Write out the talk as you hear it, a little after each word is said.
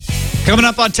Coming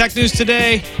up on Tech News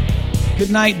today, good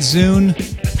night, Zune.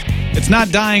 It's not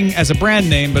dying as a brand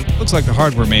name, but it looks like the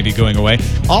hardware may be going away.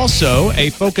 Also, a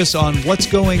focus on what's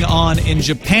going on in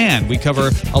Japan. We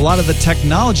cover a lot of the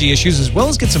technology issues, as well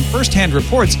as get some firsthand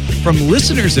reports from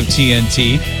listeners of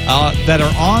TNT that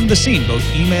are on the scene, both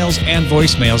emails and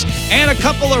voicemails, and a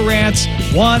couple of rants.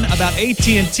 One about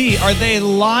AT&T. Are they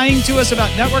lying to us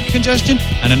about network congestion?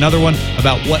 And another one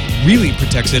about what really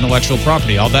protects intellectual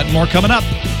property. All that and more coming up.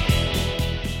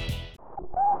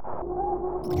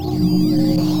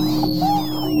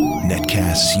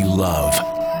 Netcasts you love.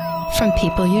 From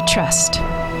people you trust.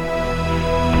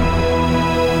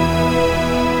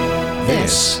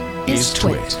 This is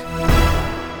Twit.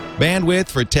 Bandwidth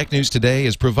for Tech News Today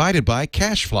is provided by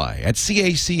CashFly at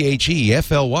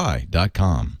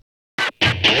CACHEFLY.com.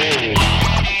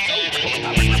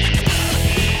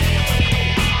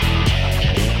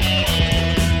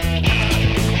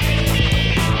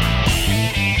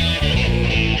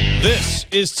 This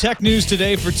is Tech News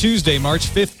Today for Tuesday, March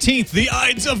 15th, the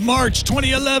Ides of March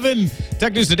 2011.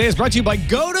 Tech News Today is brought to you by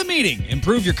GoToMeeting.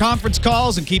 Improve your conference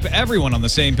calls and keep everyone on the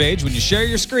same page when you share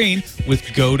your screen with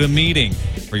GoToMeeting.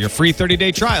 For your free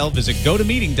 30-day trial, visit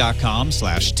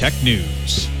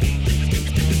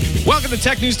gotomeeting.com/technews. Welcome to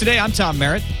Tech News Today. I'm Tom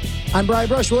Merritt. I'm Brian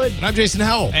Brushwood. And I'm Jason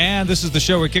Howell. And this is the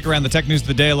show where we kick around the tech news of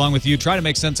the day along with you, try to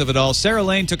make sense of it all. Sarah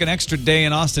Lane took an extra day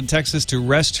in Austin, Texas to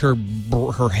rest her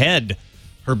head.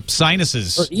 Her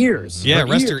sinuses. Her ears. Yeah,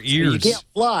 rest her ears. You can't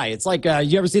fly. It's like,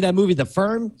 you ever see that movie, The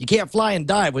Firm? You can't fly and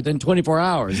dive within 24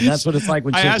 hours. And that's what it's like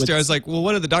when I asked her, I was like, well,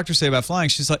 what did the doctor say about flying?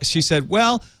 She said,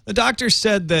 well, the doctor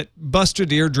said that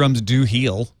busted eardrums do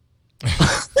heal.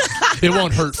 It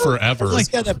won't hurt forever. Let's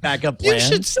get a backup plan. You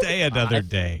should stay another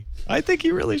day. I think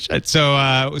you really should.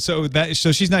 So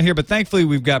she's not here, but thankfully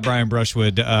we've got Brian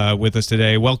Brushwood with us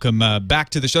today. Welcome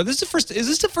back to the show. Is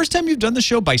this the first time you've done the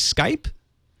show by Skype?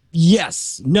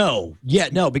 Yes. No. Yeah,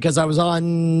 no, because I was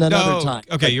on another time.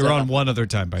 Okay, you were on one other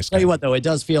time by Skype. Tell you what, though, it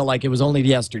does feel like it was only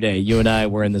yesterday. You and I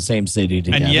were in the same city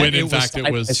together. And yet when, in fact,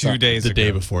 it was 2 days the ago.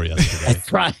 day before yesterday.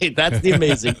 That's right. That's the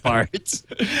amazing part.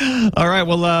 All right,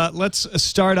 well, let's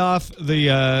start off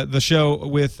the show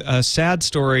with a sad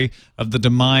story of the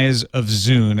demise of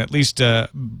Zune. At least,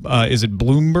 is it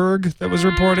Bloomberg that was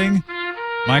reporting?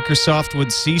 Microsoft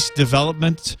would cease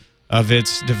development of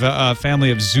its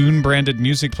family of Zune-branded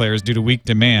music players due to weak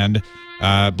demand.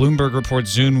 Bloomberg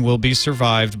reports Zune will be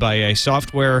survived by a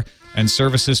software and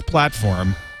services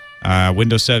platform.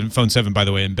 Windows 7, Phone 7, by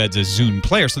the way, embeds a Zune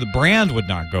player, so the brand would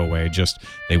not go away, just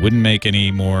they wouldn't make any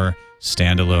more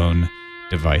standalone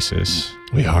devices.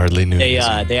 We hardly knew. They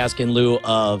ask in lieu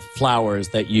of flowers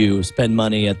that you spend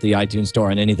money at the iTunes store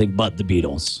on anything but the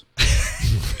Beatles.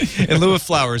 In lieu of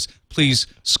flowers, please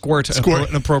squirt.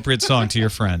 An appropriate song to your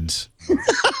friends.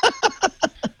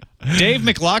 Dave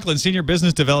McLaughlin, Senior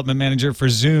Business Development Manager for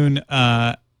Zune,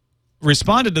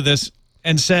 responded to this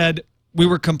and said, we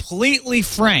were completely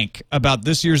frank about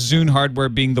this year's Zune hardware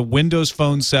being the Windows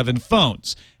Phone 7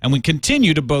 phones, and we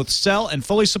continue to both sell and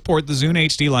fully support the Zune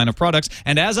HD line of products,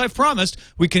 and as I've promised,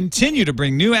 we continue to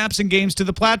bring new apps and games to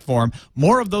the platform.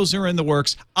 More of those are in the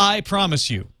works, I promise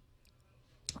you.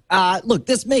 Look,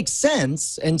 this makes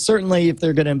sense, and certainly if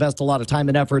they're going to invest a lot of time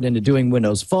and effort into doing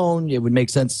Windows Phone, it would make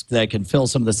sense that it can fill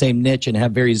some of the same niche and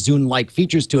have very Zune-like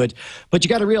features to it. But you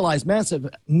got to realize massive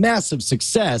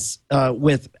success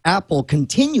with Apple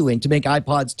continuing to make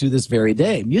iPods to this very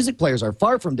day. Music players are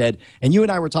far from dead, and you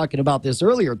and I were talking about this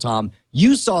earlier, Tom.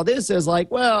 You saw this as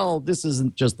like, well, this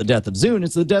isn't just the death of Zune,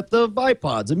 it's the death of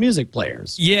iPods and music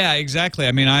players. Yeah, exactly.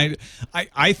 I mean, I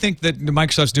think that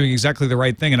Microsoft's doing exactly the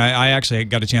right thing, and I actually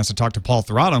got a chance to talk to Paul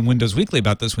Thurrott on Windows Weekly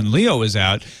about this when Leo was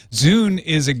out. Zune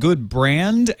is a good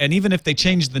brand, and even if they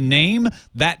change the name,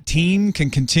 that team can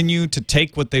continue to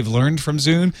take what they've learned from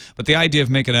Zune. But the idea of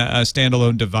making a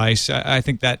standalone device, I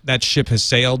think that ship has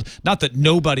sailed. Not that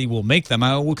nobody will make them.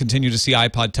 I will continue to see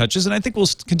iPod Touches, and I think we'll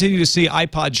continue to see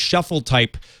iPod Shuffle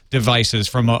type devices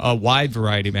from a wide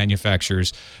variety of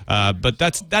manufacturers, but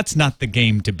that's not the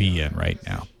game to be in right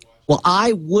now. Well,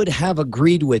 I would have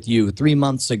agreed with you 3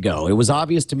 months ago. It was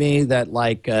obvious to me that,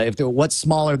 like, what's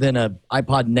smaller than an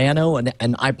iPod Nano and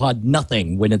an iPod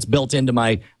Nothing when it's built into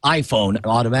my iPhone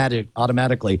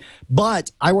automatically.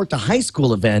 But I worked a high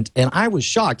school event, and I was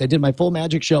shocked. I did my full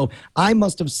magic show. I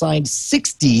must have signed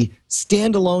 60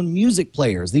 standalone music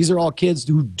players. These are all kids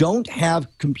who don't have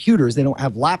computers, they don't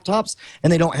have laptops,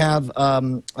 and they don't have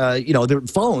their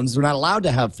phones. They're not allowed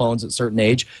to have phones at a certain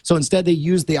age. So instead, they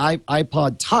use the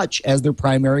iPod Touch as their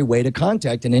primary way to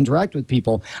contact and interact with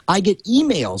people. I get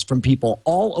emails from people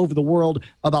all over the world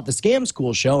about the Scam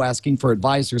School show asking for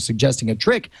advice or suggesting a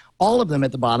trick. All of them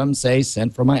at the bottom say,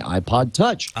 "Sent from my iPod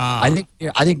Touch." I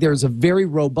think there's a very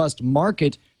robust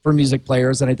market for music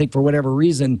players, and I think for whatever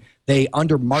reason they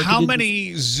undermarketed. How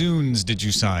many Zunes did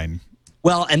you sign?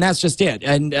 Well, and that's just it.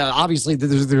 And obviously,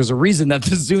 there's a reason that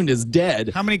the Zune is dead.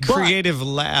 How many creative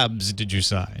labs did you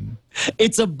sign?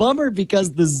 It's a bummer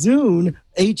because the Zune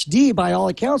HD, by all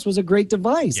accounts, was a great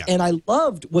device. Yeah. And I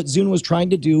loved what Zune was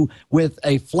trying to do with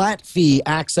a flat fee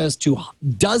access to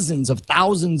dozens of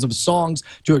thousands of songs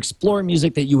to explore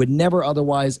music that you would never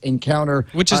otherwise encounter.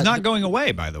 Which is not going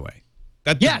away, by the way.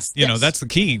 Yes. That's the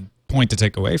key point to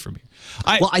take away from you.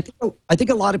 I think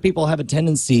a lot of people have a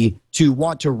tendency to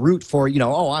want to root for,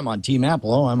 I'm on Team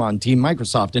Apple, I'm on Team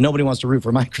Microsoft, and nobody wants to root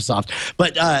for Microsoft.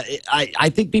 But I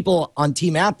think people on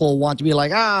Team Apple want to be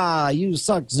like, you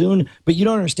suck, Zune. But you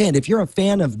don't understand. If you're a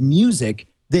fan of music,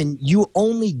 then you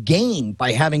only gain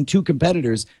by having two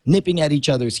competitors nipping at each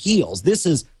other's heels. This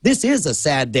is a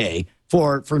sad day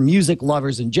for music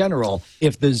lovers in general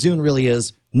if the Zune really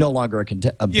is no longer a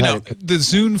competitor. The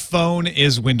Zune phone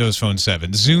is Windows Phone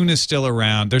 7. Zune is still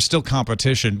around. There's still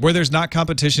competition. Where there's not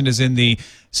competition is in the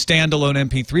standalone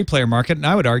MP3 player market, and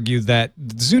I would argue that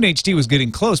Zune HD was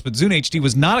getting close, but Zune HD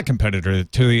was not a competitor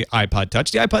to the iPod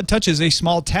Touch. The iPod Touch is a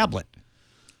small tablet.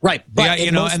 Right. But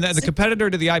the competitor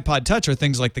to the iPod Touch are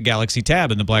things like the Galaxy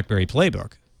Tab and the BlackBerry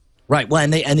Playbook. Right. Well,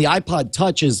 and the iPod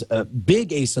Touch's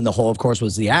big ace in the hole, of course,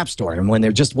 was the App Store. And when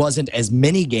there just wasn't as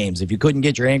many games, if you couldn't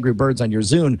get your Angry Birds on your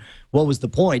Zune, what was the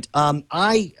point?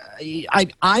 I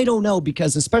don't know,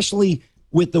 because especially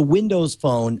with the Windows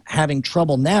Phone having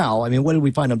trouble now, I mean, what did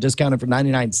we find them discounted for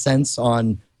 99 cents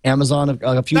on Amazon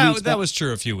a few weeks back? That was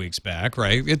true a few weeks back,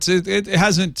 right? It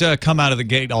hasn't come out of the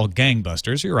gate all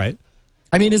gangbusters. You're right.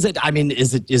 Is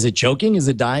it choking? Is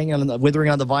it dying withering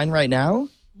on the vine right now?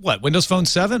 What, Windows Phone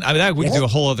 7? We could do a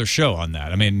whole other show on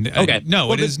that. Okay.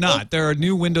 No, it is not. There are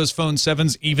new Windows Phone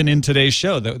 7s even in today's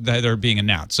show that are being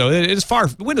announced. So it is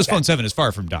Windows Phone 7 is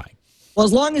far from dying. Well,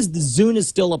 as long as the Zune is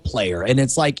still a player, and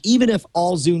it's like, even if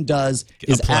all Zune does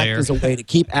is act as a way to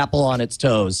keep Apple on its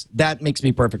toes, that makes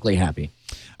me perfectly happy.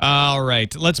 All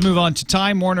right, let's move on to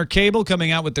Time Warner Cable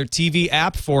coming out with their TV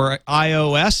app for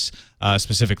iOS,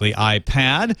 specifically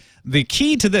iPad. The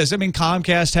key to this,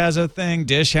 Comcast has a thing,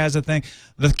 Dish has a thing.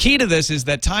 The key to this is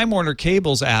that Time Warner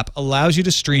Cable's app allows you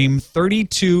to stream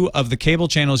 32 of the cable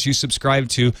channels you subscribe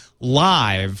to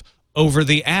live over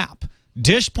the app.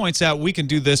 Dish points out we can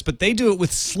do this, but they do it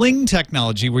with Sling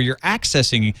technology, where you're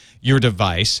accessing your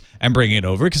device and bringing it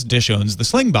over, because Dish owns the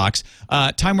Sling box.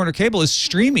 Time Warner Cable is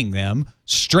streaming them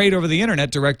straight over the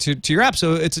internet direct to your app.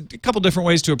 So it's a couple different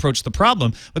ways to approach the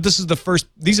problem, but these are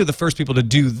the first people to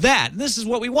do that. And this is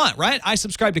what we want, right? I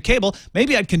subscribe to cable.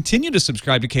 Maybe I'd continue to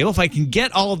subscribe to cable if I can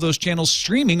get all of those channels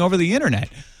streaming over the internet.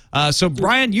 So,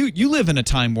 Brian, you live in a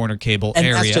Time Warner Cable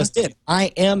area. And that's just it.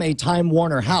 I am a Time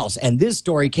Warner house, and this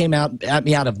story came out at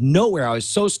me out of nowhere. I was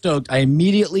so stoked. I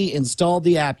immediately installed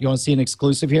the app. You want to see an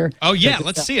exclusive here? Oh, yeah,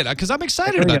 let's see it, because I'm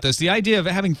excited about this. The idea of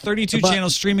having 32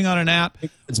 channels streaming on an app,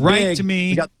 it's right big. to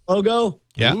me. You got the logo?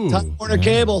 Yeah. Time Warner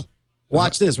Cable.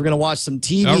 Watch this. We're going to watch some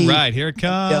TV. All right, here it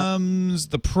comes.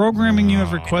 The programming you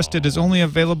have requested is only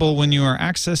available when you are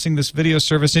accessing this video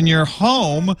service in your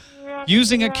home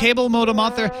using a cable modem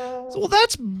out there. Well,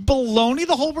 that's baloney.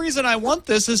 The whole reason I want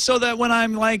this is so that when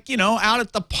I'm out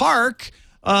at the park,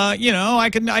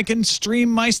 I can stream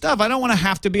my stuff. I don't want to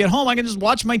have to be at home. I can just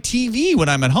watch my TV when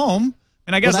I'm at home.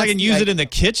 And I guess I can use it in the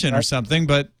kitchen or something,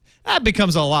 but that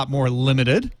becomes a lot more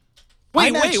limited.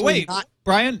 Wait.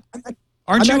 Brian,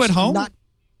 aren't you at home?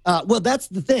 Well, that's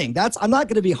the thing. I'm not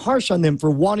going to be harsh on them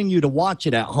for wanting you to watch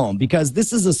it at home, because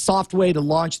this is a soft way to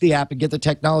launch the app and get the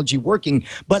technology working.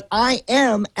 But I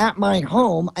am at my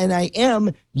home, and I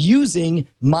am using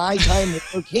my Time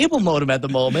Warner Cable modem at the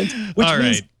moment, which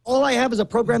means all I have is a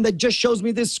program that just shows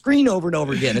me this screen over and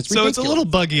over again. It's ridiculous. So it's a little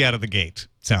buggy out of the gate,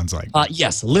 sounds like.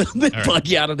 Yes, a little bit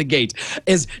buggy out of the gate.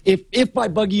 If by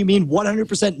buggy you mean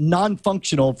 100%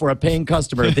 non-functional for a paying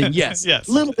customer, then yes, yes,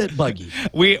 a little bit buggy.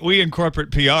 We in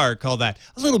corporate PR call that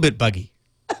a little bit buggy.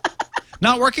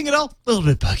 Not working at all? A little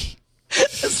bit buggy.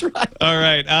 That's right. All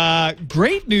right.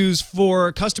 Great news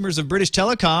for customers of British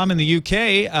Telecom in the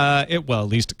UK. At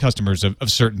least customers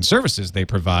of certain services they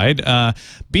provide.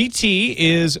 BT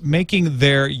is making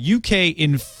their UK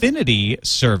Infinity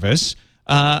service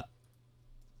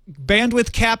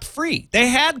bandwidth cap free. They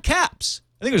had caps.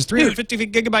 I think it was 350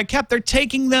 gigabyte cap. They're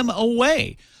taking them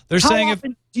away. They're How saying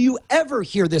often do you ever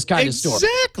hear this kind of story?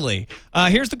 Exactly.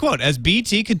 Here's the quote. As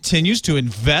BT continues to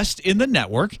invest in the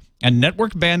network and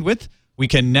network bandwidth, we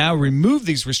can now remove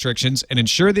these restrictions and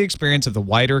ensure the experience of the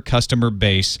wider customer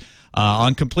base.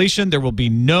 On completion, there will be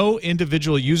no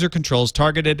individual user controls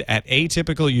targeted at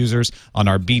atypical users on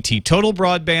our BT Total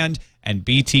Broadband and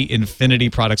BT Infinity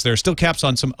products. There are still caps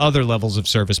on some other levels of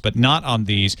service, but not on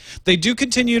these. They do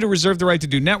continue to reserve the right to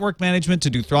do network management, to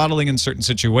do throttling in certain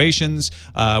situations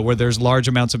where there's large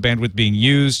amounts of bandwidth being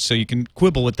used, so you can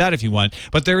quibble with that if you want.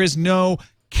 But there is no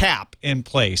cap in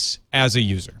place as a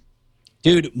user.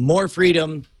 Dude, more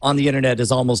freedom on the internet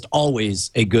is almost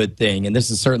always a good thing. And this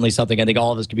is certainly something I think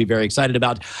all of us could be very excited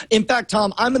about. In fact,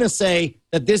 Tom, I'm going to say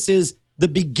that this is the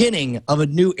beginning of a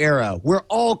new era where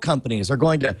all companies are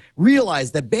going to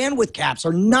realize that bandwidth caps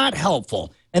are not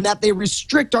helpful and that they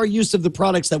restrict our use of the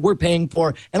products that we're paying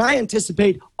for. And I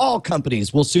anticipate all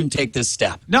companies will soon take this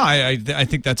step. No, I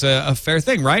think that's a fair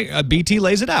thing, right? BT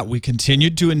lays it out. We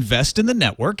continued to invest in the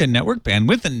network and network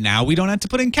bandwidth, and now we don't have to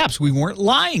put in caps. We weren't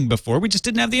lying before. We just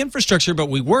didn't have the infrastructure, but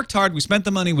we worked hard. We spent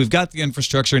the money. We've got the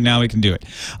infrastructure, and now we can do it.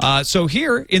 So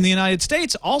here in the United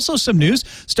States, also some news.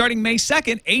 Starting May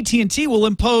 2nd, AT&T will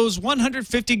impose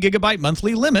 150 gigabyte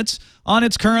monthly limits on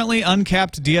its currently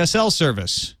uncapped DSL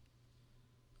service.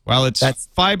 While it's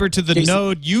fiber to the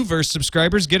node Uverse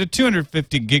subscribers get a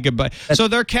 250 gigabyte. So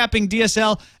they're capping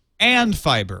DSL and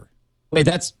fiber. Wait,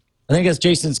 I think that's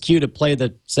Jason's cue to play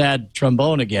the sad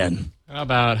trombone again. How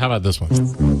about this one?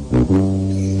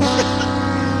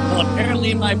 Well,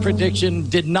 apparently my prediction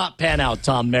did not pan out,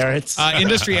 Tom Merritt.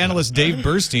 Industry analyst Dave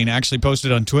Burstein actually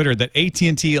posted on Twitter that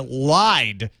AT&T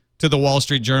lied to the Wall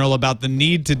Street Journal about the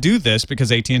need to do this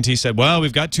because AT&T said, well,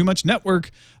 we've got too much network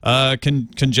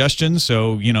congestion,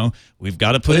 so, we've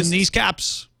got to put in these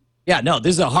caps. Yeah, no,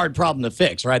 this is a hard problem to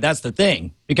fix, right? That's the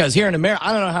thing. Because here in America,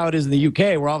 I don't know how it is in the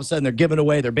UK where all of a sudden they're giving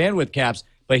away their bandwidth caps,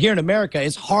 but here in America,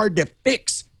 it's hard to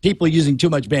fix people using too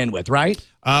much bandwidth, right?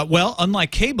 Well,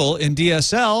 unlike cable in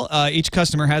DSL, each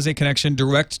customer has a connection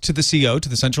direct to the CO, to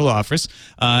the central office,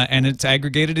 and it's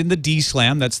aggregated in the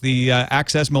DSLAM. That's the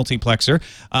access multiplexer.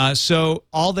 So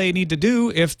all they need to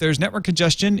do if there's network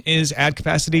congestion is add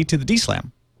capacity to the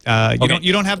DSLAM.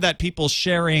 You don't have that people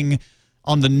sharing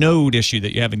on the node issue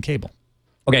that you have in cable.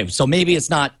 Okay, so maybe it's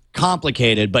not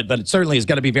complicated, but it certainly is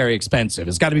going to be very expensive.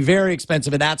 It's got to be very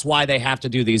expensive, and that's why they have to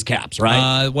do these caps,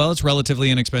 right? Well, it's relatively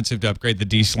inexpensive to upgrade the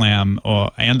DSLAM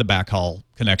and the backhaul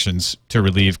connections to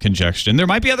relieve congestion. There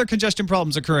might be other congestion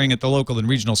problems occurring at the local and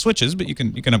regional switches, but you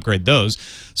can upgrade those.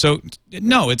 So,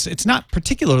 no, it's not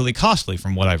particularly costly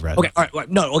from what I've read. Okay, all right,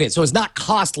 no, okay, so it's not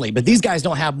costly, but these guys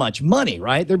don't have much money,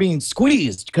 right? They're being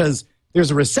squeezed because there's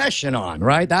a recession on,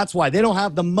 right? That's why they don't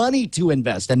have the money to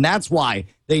invest, and that's why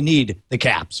they need the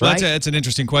caps, right? Well, that's an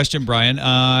interesting question, Brian.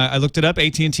 I looked it up.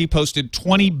 AT&T posted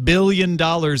 $20 billion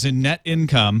in net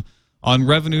income on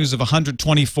revenues of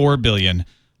 $124 billion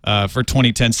for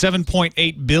 2010.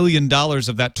 $7.8 billion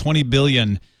of that $20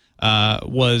 billion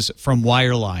was from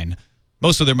wireline.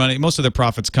 Most of their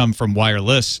profits come from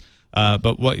wireless.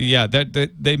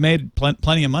 They made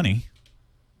plenty of money.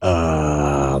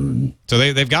 So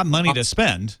they've got money to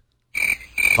spend.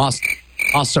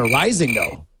 Costs are rising,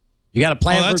 though. You got a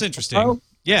plan. Oh, that's interesting.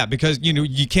 Yeah, because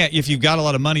you can't if you've got a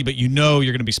lot of money, but you're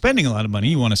going to be spending a lot of money.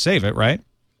 You want to save it, right?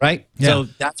 Right. Yeah. So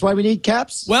that's why we need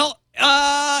caps. Well,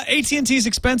 AT&T's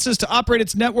expenses to operate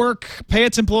its network, pay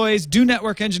its employees, do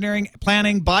network engineering,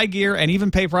 planning, buy gear, and even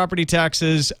pay property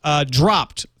taxes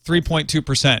dropped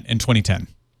 3.2% in 2010.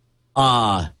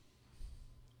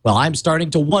 Well, I'm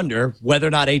starting to wonder whether or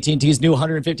not AT&T's new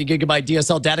 150 gigabyte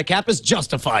DSL data cap is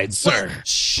justified, sir. Well,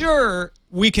 sure,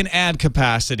 we can add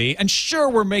capacity, and sure,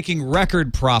 we're making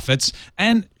record profits,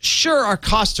 and sure, our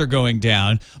costs are going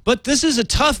down, but this is a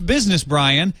tough business,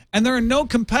 Brian, and there are no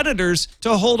competitors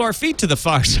to hold our feet to the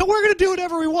fire, so we're going to do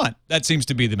whatever we want. That seems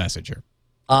to be the message here.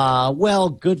 Well,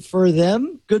 good for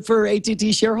them. Good for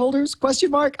AT&T shareholders?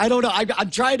 Question mark. I don't know. I'm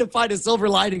trying to find a silver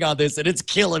lining on this, and it's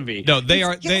killing me. No,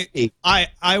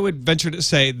 I would venture to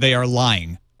say they are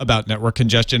lying about network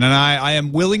congestion, and I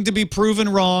am willing to be proven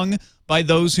wrong by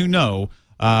those who know.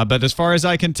 But as far as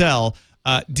I can tell,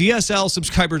 DSL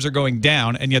subscribers are going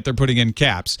down, and yet they're putting in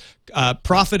caps.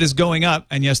 Profit is going up,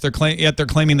 and yet they're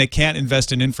claiming they can't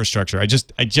invest in infrastructure. I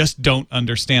just don't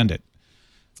understand it.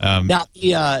 Now,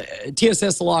 the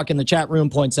TSS Lock in the chat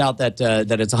room points out that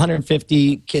it's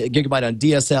 150 gigabyte on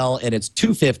DSL and it's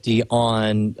 250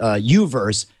 on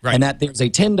Uverse, right, and that there's a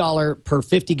 $10 per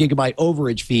 50 gigabyte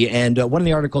overage fee. And one of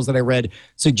the articles that I read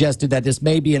suggested that this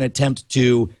may be an attempt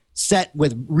to set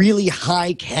with really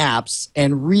high caps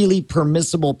and really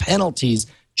permissible penalties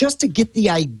just to get the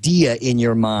idea in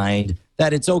your mind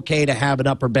that it's okay to have an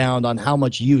upper bound on how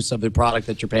much use of the product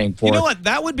that you're paying for. You know what?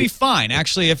 That would be fine.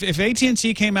 Actually, if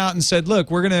AT&T came out and said,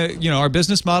 look, we're going to, our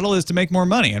business model is to make more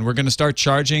money, and we're going to start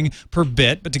charging per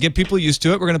bit, but to get people used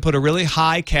to it, we're going to put a really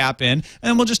high cap in,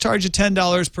 and we'll just charge you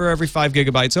 $10 per every 5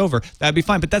 gigabytes over. That'd be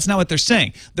fine, but that's not what they're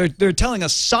saying. They're telling a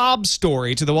sob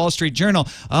story to the Wall Street Journal.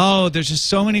 Oh, there's just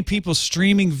so many people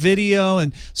streaming video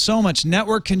and so much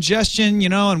network congestion,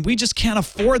 and we just can't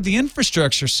afford the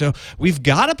infrastructure, so we've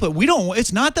got to put,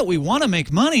 it's not that we want to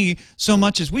make money so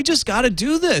much as we just got to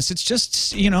do this. It's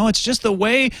just, it's just the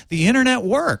way the internet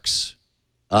works.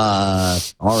 All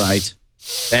right.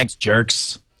 Thanks,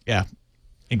 jerks. Yeah,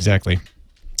 exactly.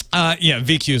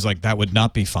 VQ is like, that would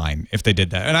not be fine if they did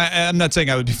that. And I'm not saying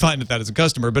I would be fine with that as a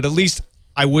customer, but at least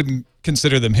I wouldn't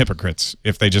consider them hypocrites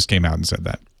if they just came out and said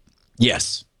that.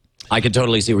 Yes. I can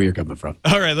totally see where you're coming from.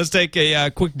 All right, let's take a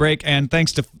quick break, and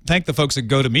thank the folks at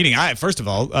GoToMeeting. First of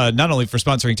all, not only for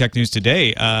sponsoring Tech News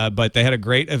Today, but they had a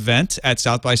great event at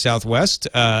South by Southwest,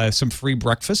 some free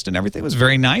breakfast and everything. It was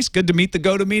very nice. Good to meet the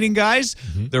GoToMeeting guys.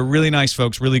 Mm-hmm. They're really nice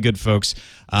folks, really good folks,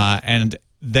 and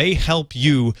they help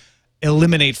you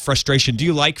eliminate frustration. Do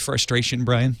you like frustration,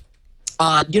 Brian?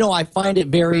 I find it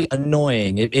very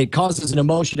annoying. It causes an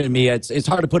emotion in me. It's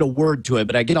hard to put a word to it,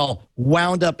 but I get all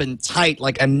wound up and tight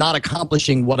like I'm not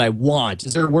accomplishing what I want.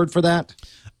 Is there a word for that?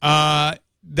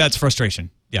 That's frustration.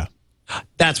 Yeah.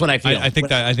 That's what I feel. I think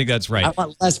that's right. I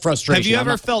want less frustration. Have you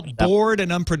ever felt bored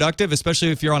and unproductive, especially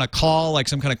if you're on a call, like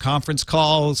some kind of conference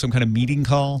call, some kind of meeting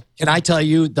call? Can I tell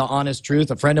you the honest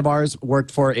truth? A friend of ours worked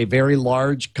for a very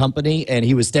large company, and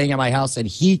he was staying at my house, and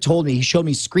he showed me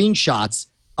screenshots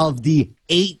of the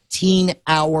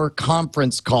 18-hour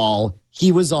conference call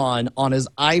he was on his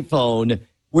iPhone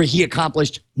where he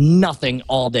accomplished nothing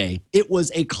all day. It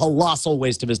was a colossal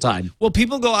waste of his time. Well,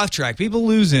 people go off track. People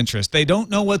lose interest. They don't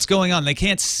know what's going on. They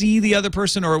can't see the other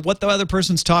person or what the other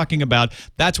person's talking about.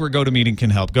 That's where GoToMeeting can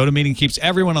help. GoToMeeting keeps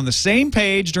everyone on the same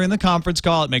page during the conference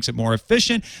call. It makes it more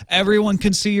efficient. Everyone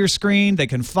can see your screen. They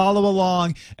can follow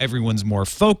along. Everyone's more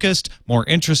focused, more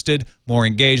interested, more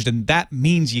engaged, and that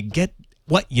means you get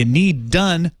what you need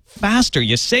done faster.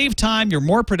 You save time. You're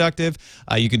more productive.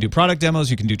 You can do product demos.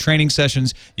 You can do training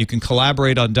sessions. You can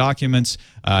collaborate on documents,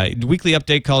 weekly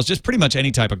update calls, just pretty much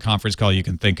any type of conference call you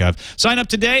can think of. Sign up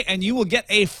today, and you will get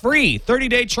a free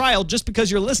 30-day trial just because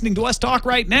you're listening to us talk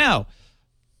right now.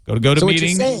 Go to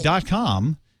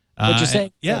GoToMeeting.com. What you're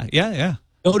saying? Yeah.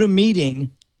 GoToMeeting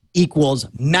equals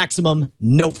maximum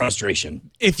no frustration.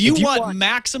 If you want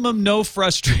maximum no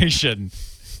frustration,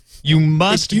 you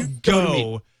must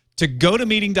go to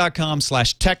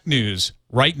GoToMeeting.com/technews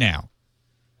right now.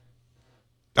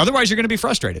 Otherwise, you're going to be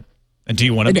frustrated. And do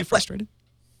you want to be frustrated?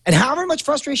 And however much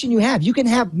frustration you have, you can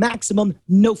have maximum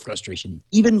no frustration.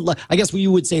 Even, I guess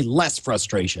you would say less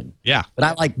frustration. Yeah. But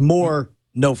I like more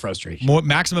no frustration.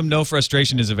 Maximum no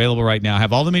frustration is available right now.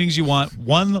 Have all the meetings you want.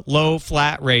 One low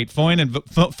flat rate. Foin and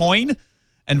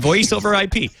voice over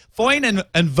IP. Foin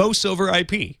and voice over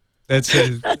IP. That's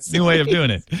a new way of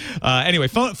doing it. Anyway,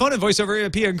 phone and voice over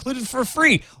IP are included for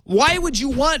free. Why would you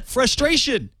want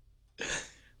frustration?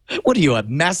 What are you, a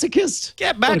masochist?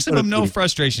 Get maximum no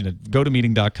frustration at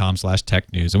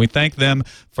GoToMeeting.com/technews. And we thank them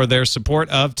for their support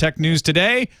of Tech News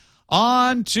Today.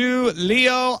 On to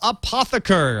Leo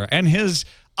Apotheker and his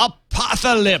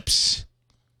Apocalypse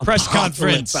press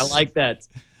conference. I like that.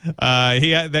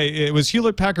 It was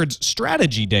Hewlett-Packard's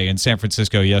strategy day in San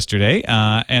Francisco yesterday,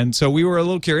 and so we were a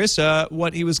little curious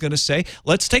what he was going to say.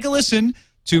 Let's take a listen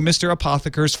to Mr.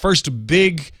 Apotheker's first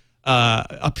big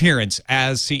appearance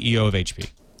as CEO of HP.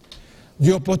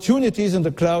 The opportunities in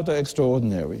the cloud are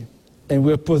extraordinary, and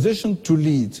we're positioned to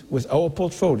lead with our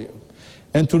portfolio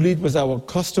and to lead with our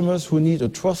customers who need a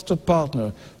trusted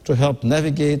partner to help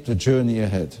navigate the journey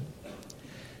ahead.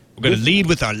 We're going to lead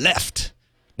with our left.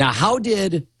 Now, how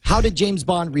did James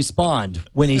Bond respond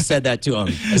when he said that to him?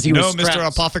 As he was Mr.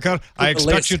 Apotheker, I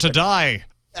expect you to die.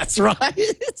 That's right.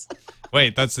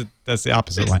 Wait, that's the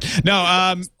opposite line. No,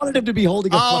 I wanted him to be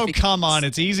holding a fluffy come on.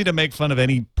 It's easy to make fun of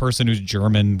any person who's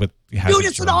German with Dude,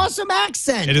 it's an awesome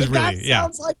accent. It is really, yeah.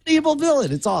 Sounds like an evil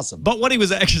villain. It's awesome. But what he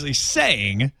was actually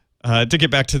saying, to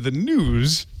get back to the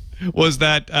news, was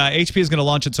that HP is going to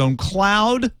launch its own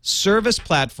cloud service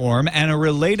platform and a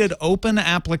related open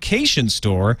application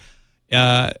store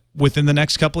within the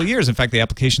next couple of years. In fact, the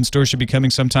application store should be coming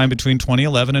sometime between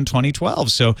 2011 and 2012.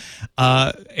 So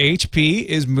HP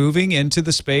is moving into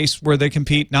the space where they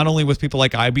compete not only with people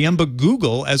like IBM, but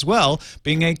Google as well,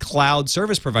 being a cloud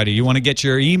service provider. You want to get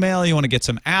your email, you want to get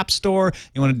some app store,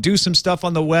 you want to do some stuff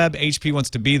on the web, HP wants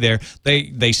to be there.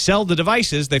 They sell the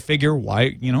devices. They figure,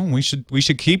 why, we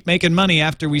should keep making money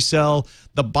after we sell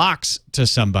the box to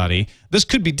somebody. This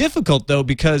could be difficult, though,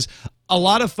 because a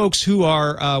lot of folks who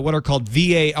are what are called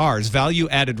VARs,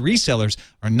 value-added resellers,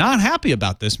 are not happy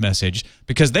about this message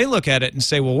because they look at it and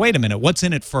say, well, wait a minute, what's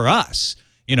in it for us?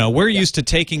 We're used to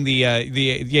taking the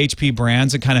HP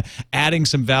brands and kind of adding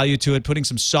some value to it, putting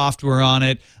some software on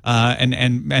it,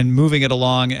 and moving it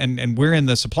along, and we're in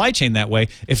the supply chain that way.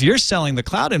 If you're selling the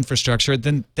cloud infrastructure,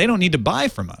 then they don't need to buy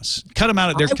from us.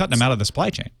 They're cutting them out of the supply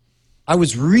chain. I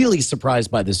was really surprised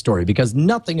by this story because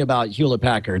nothing about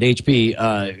Hewlett-Packard,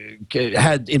 HP,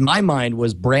 had, in my mind,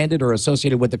 was branded or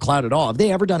associated with the cloud at all. Have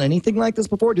they ever done anything like this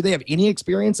before? Do they have any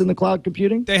experience in the cloud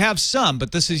computing? They have some,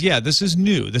 but this is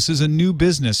new. This is a new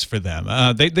business for them.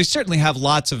 They certainly have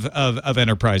lots of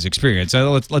enterprise experience.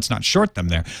 Let's not short them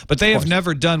there. But they have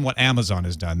never done what Amazon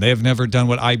has done. They have never done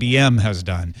what IBM has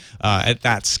done at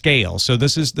that scale. So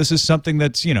this is something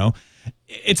that's,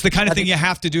 it's the kind of thing you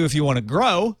have to do if you want to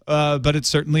grow, but it's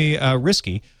certainly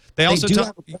risky. They also do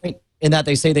have a point in that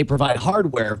they say they provide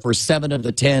hardware for 7 of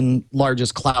the 10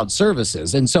 largest cloud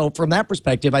services. And so from that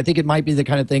perspective, I think it might be the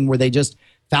kind of thing where they just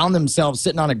found themselves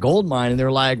sitting on a gold mine and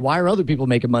they're like, why are other people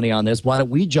making money on this? Why don't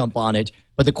we jump on it?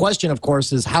 But the question, of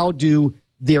course, is how do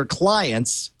their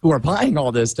clients who are buying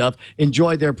all this stuff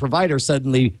enjoy their provider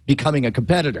suddenly becoming a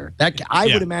competitor? I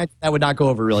would imagine that would not go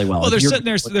over really well. Well, they're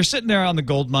sitting there on the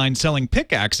gold mine selling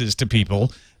pickaxes to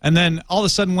people, and then all of a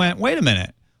sudden went, wait a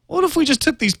minute, what if we just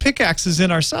took these pickaxes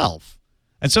in ourselves?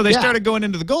 And so they started going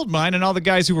into the gold mine, and all the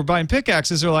guys who were buying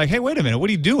pickaxes are like, hey, wait a minute, what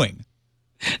are you doing?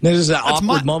 There's an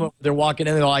awkward moment where they're walking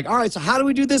in, and they're like, all right, so how do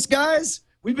we do this, guys?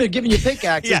 We've been giving you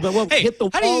pickaxes, but we'll hit the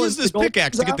wall. How do you use this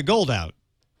pickaxe to get the gold out?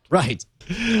 Right.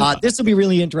 This will be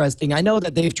really interesting. I know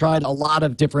that they've tried a lot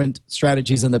of different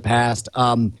strategies in the past.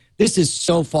 This is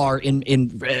so far and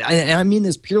I mean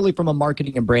this purely from a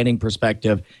marketing and branding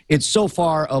perspective. It's so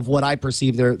far of what I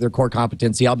perceive their core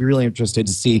competency. I'll be really interested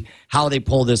to see how they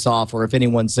pull this off, or if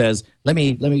anyone says, let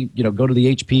me go to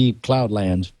the HP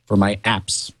Cloudland for my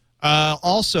apps.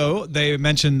 Also, they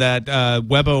mentioned that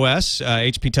WebOS,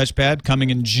 HP Touchpad, coming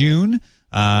in June.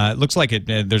 It looks like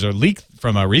there's a leak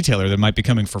from a retailer that might be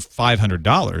coming for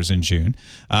 $500 in June.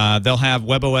 They'll have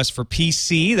WebOS for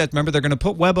PC. Remember, they're going to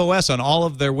put WebOS on all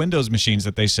of their Windows machines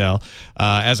that they sell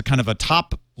as a kind of a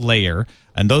top layer.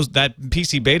 And that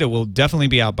PC beta will definitely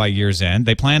be out by year's end.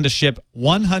 They plan to ship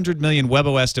 100 million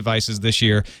WebOS devices this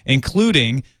year,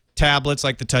 including tablets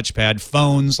like the Touchpad,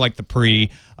 phones like the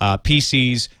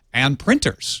PCs, and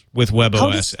printers with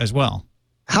WebOS as well.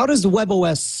 How does the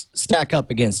WebOS stack up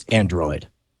against Android?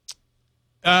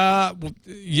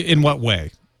 In what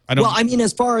way? I mean,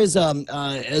 as far as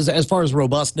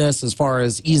robustness, as far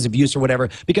as ease of use or whatever.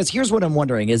 Because here's what I'm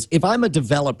wondering: is if I'm a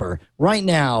developer right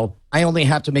now, I only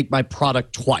have to make my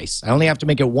product twice. I only have to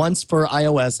make it once for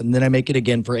iOS, and then I make it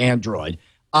again for Android.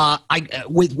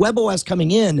 With WebOS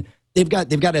coming in, they've got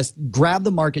to grab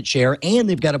the market share, and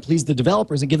they've got to please the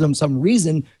developers and give them some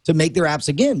reason to make their apps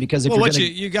again. Because if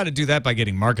you got to do that by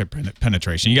getting market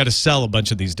penetration. You got to sell a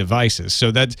bunch of these devices.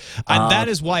 So that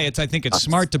is why I think it's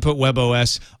smart to put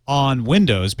WebOS on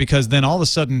Windows, because then all of a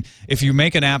sudden, if you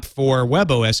make an app for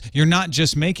WebOS, you're not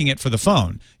just making it for the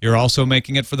phone. You're also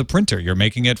making it for the printer. You're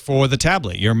making it for the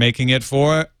tablet. You're making it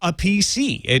for a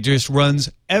PC. It just runs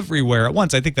everywhere at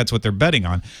once. I think that's what they're betting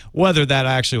on. Whether that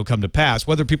actually will come to pass,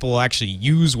 whether people will actually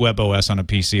use WebOS on a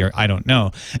PC, or I don't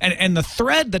know. And the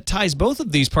thread that ties both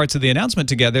of these parts of the announcement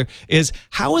together is,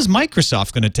 how is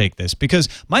Microsoft going to take this? Because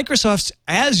Microsoft's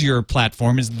Azure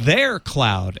platform is their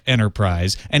cloud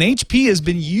enterprise, and HP has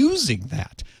been using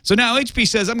that. So now HP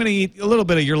says, I'm going to eat a little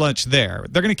bit of your lunch there.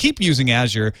 They're going to keep using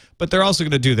Azure, but they're also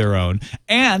going to do their own.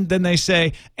 And then they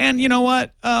say, and you know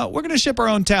what? We're going to ship our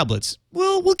own tablets.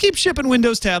 We'll keep shipping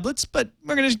Windows tablets, but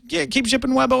we're going to keep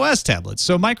shipping WebOS tablets.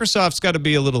 So Microsoft's got to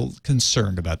be a little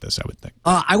concerned about this, I would think.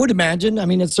 I would imagine. I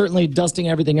mean, it's certainly dusting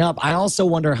everything up. I also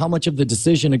wonder how much of the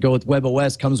decision to go with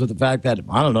WebOS comes with the fact that,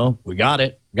 I don't know, we got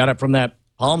it. We got it from that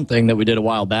Palm thing that we did a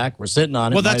while back. We're sitting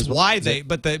on it. Well, that's why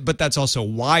but that's also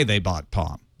why they bought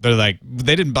Palm. They're like,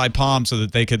 they didn't buy Palm so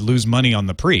that they could lose money on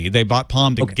the pre. They bought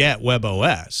Palm to get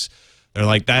WebOS. They're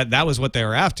like, that was what they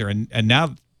were after, and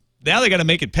now they got to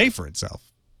make it pay for itself.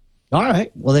 All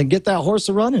right. Well, then get that horse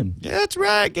a running. Yeah, that's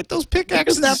right. Get those Give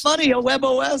pickaxes. us that money, a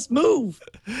WebOS move.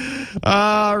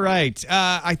 All right.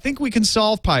 I think we can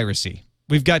solve piracy.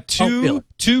 We've got two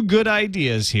good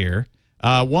ideas here.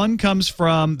 One comes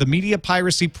from the Media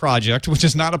Piracy Project, which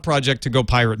is not a project to go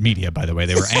pirate media, by the way.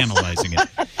 They were analyzing it.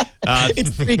 It's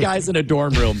three guys in a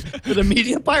dorm room for the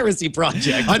Media Piracy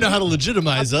Project. I know how to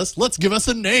legitimize us. Let's give us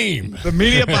a name. The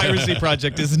Media Piracy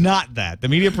Project is not that. The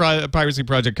Media Piracy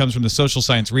Project comes from the Social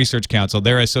Science Research Council.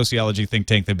 They're a sociology think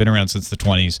tank. They've been around since the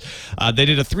 20s. They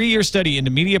did a 3-year study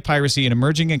into media piracy in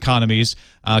emerging economies,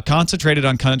 concentrated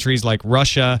on countries like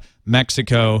Russia,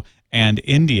 Mexico, and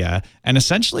India, and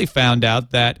essentially found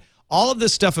out that all of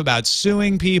this stuff about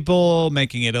suing people,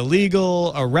 making it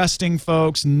illegal, arresting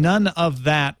folks, none of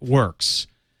that works.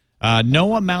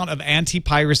 No amount of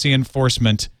anti-piracy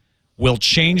enforcement will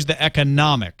change the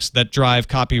economics that drive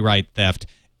copyright theft.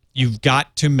 You've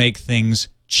got to make things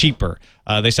cheaper.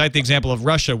 They cite the example of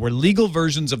Russia, where legal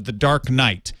versions of The Dark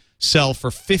Knight sell for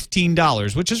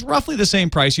 $15, which is roughly the same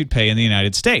price you'd pay in the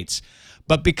United States.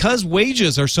 But because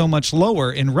wages are so much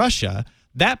lower in Russia,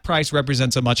 that price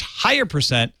represents a much higher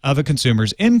percent of a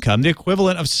consumer's income, the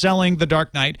equivalent of selling The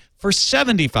Dark Knight for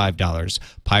 $75.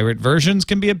 Pirate versions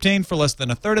can be obtained for less than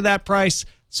a third of that price.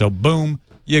 So boom,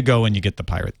 you go and you get the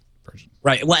pirate version.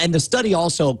 Right. Well, and the study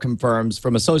also confirms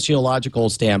from a sociological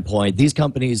standpoint, these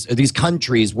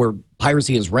countries where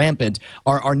piracy is rampant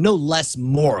are no less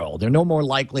moral. They're no more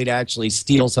likely to actually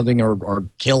steal something or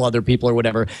kill other people or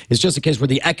whatever. It's just a case where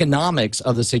the economics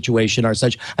of the situation are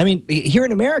such. I mean, here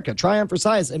in America, try on for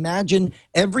size. Imagine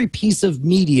every piece of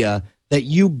media that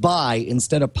you buy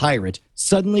instead of pirate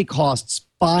suddenly costs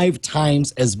 5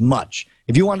 times as much.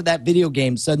 If you wanted that video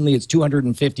game, suddenly it's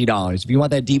 $250. If you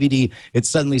want that DVD, it's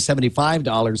suddenly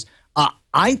 $75.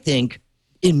 I think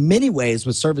in many ways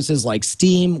with services like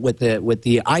Steam, with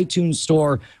the iTunes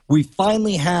store, we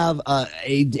finally have a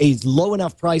low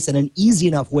enough price and an easy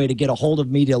enough way to get a hold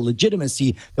of media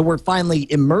legitimacy that we're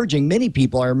finally emerging. Many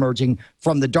people are emerging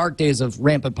from the dark days of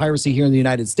rampant piracy here in the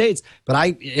United States.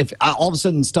 But if all of a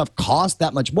sudden stuff cost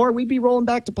that much more, we'd be rolling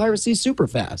back to piracy super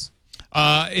fast.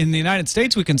 In the United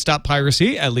States, we can stop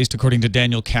piracy, at least according to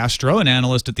Daniel Castro, an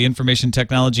analyst at the Information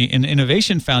Technology and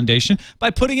Innovation Foundation, by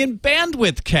putting in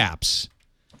bandwidth caps.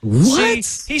 What?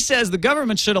 See, he says the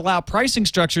government should allow pricing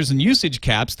structures and usage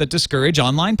caps that discourage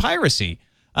online piracy.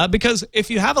 Because if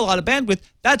you have a lot of bandwidth,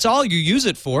 that's all you use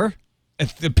it for.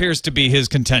 It appears to be his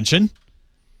contention.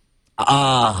 Look,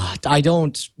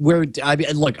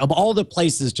 of all the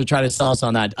places to try to sell us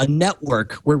on that, a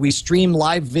network where we stream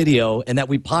live video and that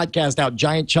we podcast out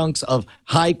giant chunks of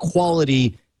high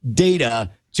quality data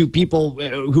to people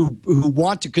who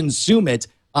want to consume it.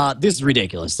 This is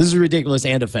ridiculous. This is ridiculous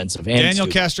and offensive. And Daniel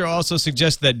stupid. Castro also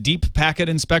suggests that deep packet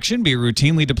inspection be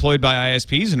routinely deployed by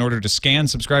ISPs in order to scan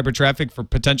subscriber traffic for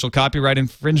potential copyright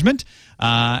infringement.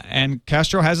 And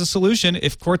Castro has a solution.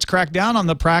 If courts crack down on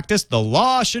the practice, the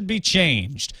law should be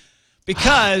changed.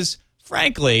 Because,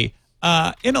 frankly,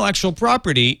 intellectual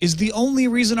property is the only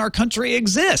reason our country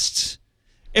exists.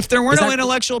 If there were no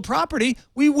intellectual property,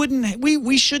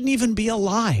 we shouldn't even be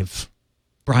alive.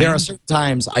 Brian? There are certain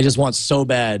times I just want so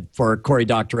bad for Cory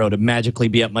Doctorow to magically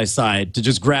be at my side, to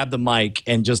just grab the mic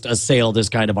and just assail this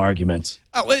kind of argument.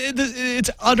 Oh, it's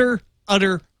utter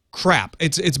crap.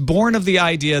 It's born of the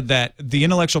idea that the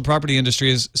intellectual property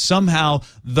industry is somehow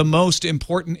the most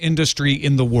important industry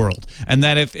in the world, and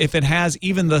that if it has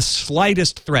even the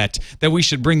slightest threat, that we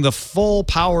should bring the full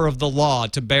power of the law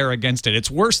to bear against it.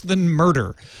 It's worse than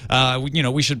murder.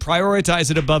 We should prioritize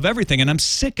it above everything, and I'm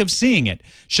sick of seeing it.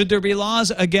 Should there be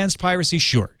laws against piracy?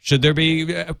 Sure. Should there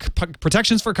be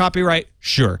protections for copyright?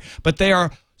 Sure. But they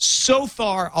are so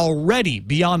far already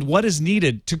beyond what is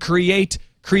needed to create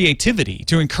creativity,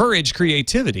 to encourage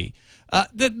creativity,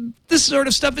 that this sort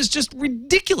of stuff is just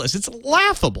ridiculous. It's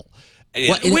laughable.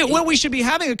 What we should be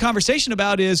having a conversation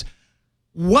about is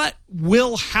what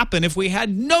will happen if we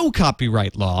had no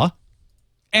copyright law,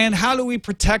 and how do we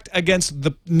protect against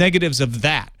the negatives of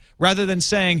that, rather than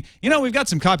saying, we've got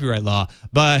some copyright law,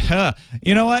 but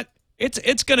you know what?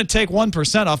 It's going to take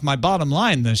 1% off my bottom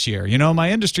line this year. My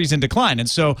industry's in decline. And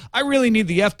so I really need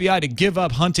the FBI to give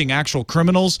up hunting actual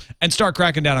criminals and start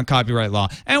cracking down on copyright law.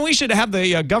 And we should have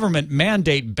the government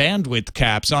mandate bandwidth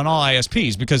caps on all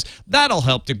ISPs, because that'll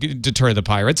help to deter the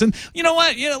pirates. And you know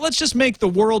what? Let's just make the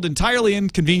world entirely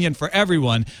inconvenient for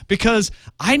everyone, because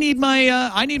I need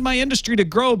my industry to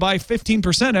grow by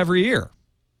 15% every year.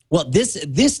 Well,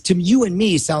 this to you and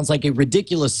me sounds like a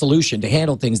ridiculous solution to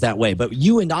handle things that way. But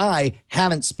you and I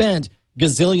haven't spent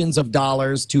gazillions of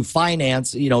dollars to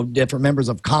finance, different members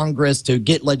of Congress to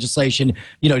get legislation,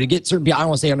 to get certain people, I don't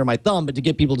want to say under my thumb, but to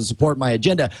get people to support my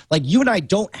agenda. Like, you and I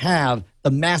don't have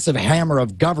the massive hammer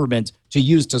of government to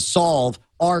use to solve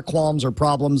our qualms or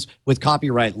problems with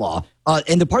copyright law.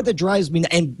 And the part that drives me,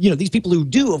 and these people who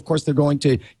do, of course, they're going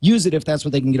to use it if that's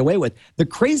what they can get away with. The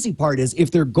crazy part is,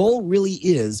 if their goal really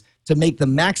is to make the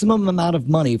maximum amount of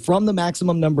money from the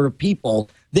maximum number of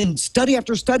people, then study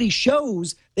after study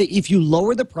shows that if you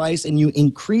lower the price and you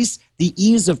increase the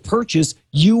ease of purchase,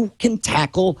 you can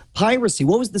tackle piracy.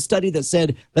 What was the study that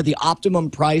said that the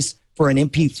optimum price for an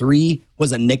MP3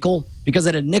 was a nickel? Because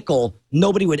at a nickel,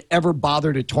 nobody would ever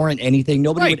bother to torrent anything.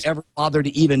 Nobody would ever bother to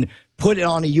even put it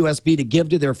on a USB to give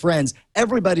to their friends.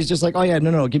 Everybody's just like, oh yeah,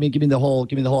 no, give me the whole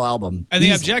album. And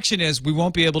the objection is, we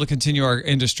won't be able to continue our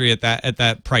industry at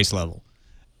that price level.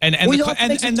 And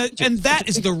that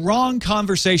is the wrong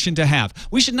conversation to have.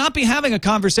 We should not be having a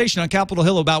conversation on Capitol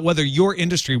Hill about whether your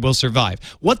industry will survive.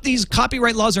 What these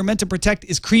copyright laws are meant to protect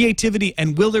is creativity,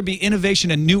 and will there be innovation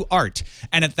and new art?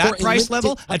 And at that price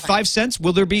level, at 5 cents,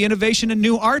 will there be innovation and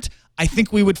new art? I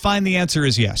think we would find the answer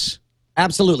is yes.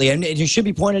 Absolutely, and it should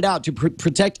be pointed out, to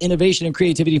protect innovation and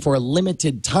creativity for a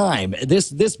limited time.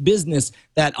 This business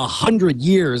that 100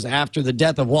 years after the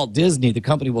death of Walt Disney, the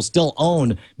company will still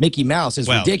own Mickey Mouse is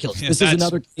ridiculous. This is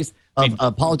another case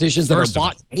of politicians that are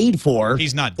bought and paid for.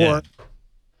 He's not dead.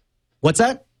 What's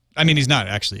that? I mean, he's not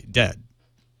actually dead.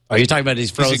 Are you talking about he's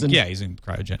frozen? He's in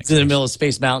cryogenic. He's in the middle of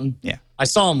Space Mountain? Yeah. I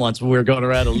saw him once when we were going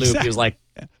around a loop. Exactly. He was like...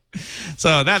 Yeah.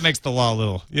 So that makes the law a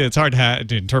little... Yeah, it's hard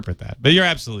to interpret that. But you're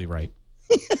absolutely right.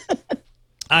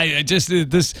 I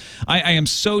am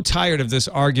so tired of this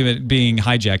argument being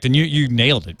hijacked, and you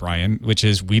nailed it, Brian, which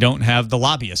is, we don't have the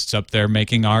lobbyists up there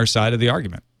making our side of the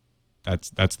argument.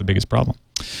 That's the biggest problem.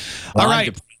 All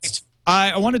right.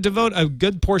 I want to devote a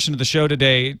good portion of the show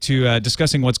today to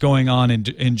discussing what's going on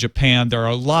in Japan. There are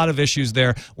a lot of issues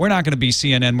there. We're not going to be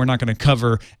CNN. We're not going to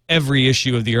cover every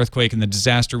issue of the earthquake and the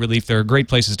disaster relief. There are great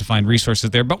places to find resources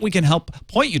there, but we can help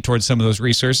point you towards some of those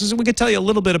resources, and we can tell you a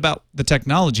little bit about the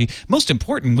technology. Most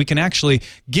important, we can actually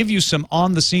give you some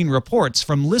on-the-scene reports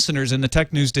from listeners in the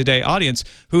Tech News Today audience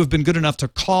who have been good enough to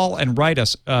call and write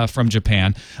us from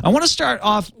Japan. I want to start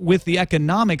off with the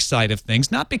economic side of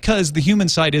things, not because the human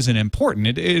side isn't important.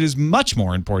 It is much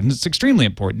more important. It's extremely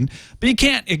important, but you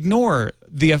can't ignore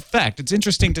the effect. It's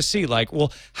interesting to see, like,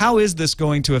 well, how is this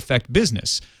going to affect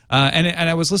business? And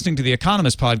I was listening to the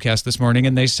Economist podcast this morning,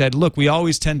 and they said, look, we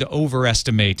always tend to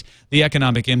overestimate the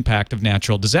economic impact of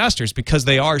natural disasters because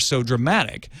they are so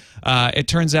dramatic. It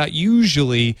turns out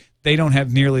usually they don't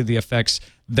have nearly the effects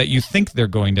that you think they're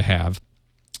going to have.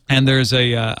 And there's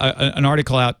an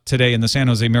article out today in the San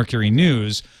Jose Mercury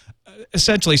News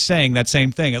essentially saying that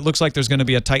same thing. It looks like there's going to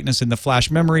be a tightness in the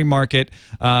flash memory market,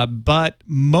 but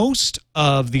most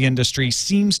of the industry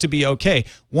seems to be okay.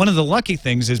 One of the lucky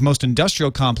things is most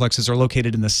industrial complexes are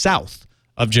located in the south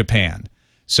of Japan,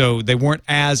 so they weren't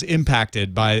as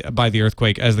impacted by the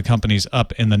earthquake as the companies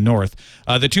up in the north.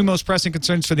 The two most pressing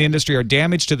concerns for the industry are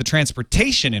damage to the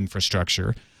transportation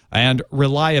infrastructure and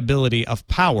reliability of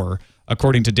power,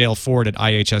 according to Dale Ford at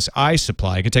IHS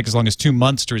Supply. It could take as long as 2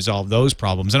 months to resolve those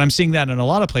problems. And I'm seeing that in a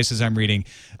lot of places I'm reading.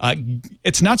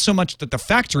 It's not so much that the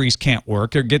factories can't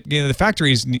work, or the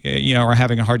factories are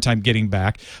having a hard time getting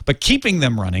back, but keeping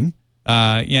them running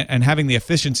and having the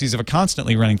efficiencies of a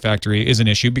constantly running factory is an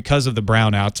issue because of the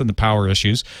brownouts and the power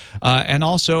issues. And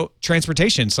also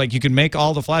transportation. It's like you can make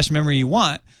all the flash memory you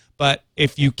want, but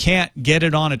if you can't get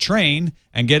it on a train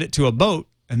and get it to a boat,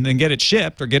 and then get it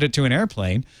shipped or get it to an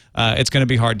airplane, it's going to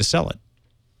be hard to sell it.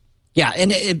 Yeah,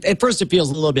 and at first it feels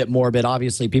a little bit morbid.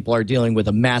 Obviously, people are dealing with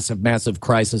a massive, massive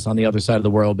crisis on the other side of the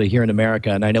world. But here in America,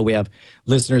 and I know we have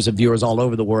listeners and viewers all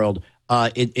over the world,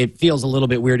 it feels a little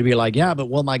bit weird to be like, yeah, but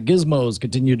well, my gizmos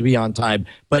continue to be on time.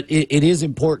 But it is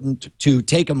important to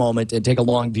take a moment and take a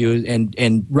long view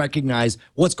and recognize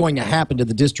what's going to happen to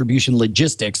the distribution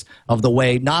logistics of the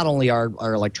way not only our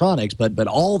electronics, but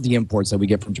all of the imports that we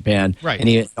get from Japan, right,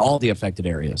 and all the affected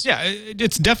areas. Yeah,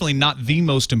 it's definitely not the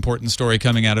most important story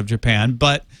coming out of Japan,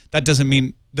 but that doesn't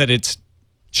mean that it's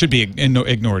should be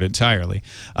ignored entirely.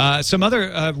 Some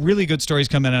other really good stories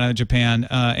coming out of Japan.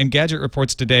 Engadget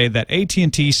reports today that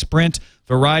AT&T, Sprint,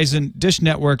 Verizon, Dish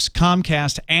Networks,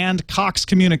 Comcast, and Cox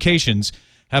Communications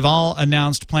have all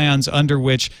announced plans under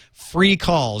which free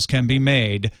calls can be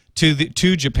made to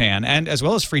Japan, and as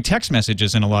well as free text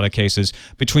messages in a lot of cases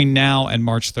between now and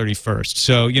March 31st.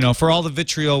 So, for all the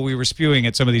vitriol we were spewing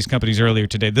at some of these companies earlier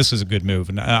today, this is a good move,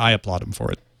 and I applaud them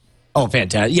for it. Oh,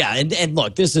 fantastic. Yeah. And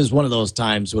look, this is one of those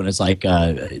times when it's like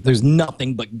there's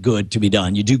nothing but good to be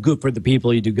done. You do good for the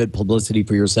people, you do good publicity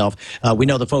for yourself. We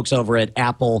know the folks over at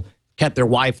Apple kept their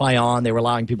Wi-Fi on. They were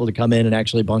allowing people to come in and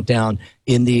actually bunk down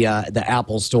in the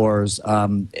Apple stores.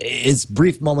 It's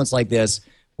brief moments like this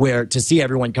where to see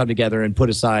everyone come together and put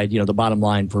aside, the bottom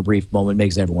line for a brief moment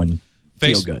makes everyone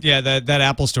feel good. Yeah, that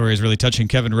Apple story is really touching.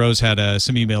 Kevin Rose had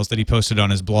some emails that he posted on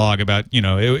his blog about,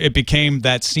 it became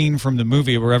that scene from the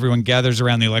movie where everyone gathers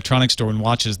around the electronics store and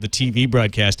watches the TV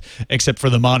broadcast, except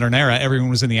for the modern era. Everyone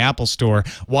was in the Apple store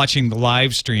watching the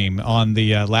live stream on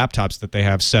the laptops that they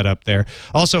have set up there.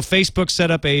 Also, Facebook set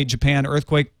up a Japan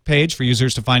earthquake page for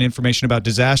users to find information about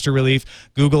disaster relief.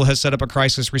 Google has set up a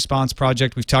crisis response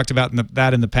project. We've talked about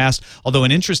that in the past, although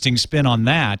an interesting spin on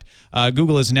that.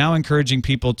 Google is now encouraging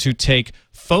people to take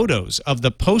photos of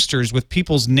the posters with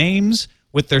people's names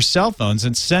with their cell phones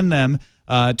and send them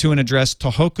to an address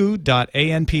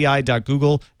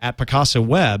tohoku.anpi.google@Picasa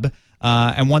Web.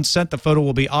 And once sent, the photo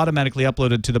will be automatically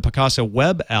uploaded to the Picasa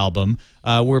Web album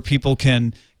where people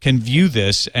can view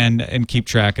this and keep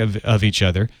track of each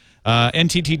other.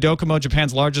 NTT Docomo,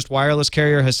 Japan's largest wireless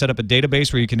carrier, has set up a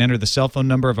database where you can enter the cell phone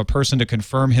number of a person to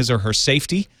confirm his or her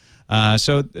safety.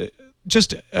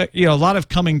 Just a lot of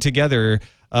coming together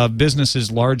of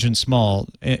businesses large and small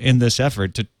in this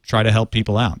effort to try to help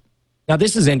people out. Now,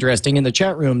 this is interesting. In the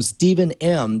chat room, Stephen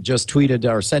M. just tweeted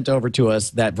or sent over to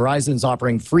us that Verizon's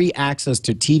offering free access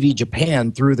to TV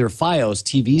Japan through their Fios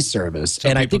TV service. So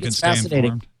and I people think can it's stay fascinating.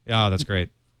 informed. Yeah, that's great.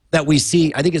 That we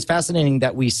see, I think it's fascinating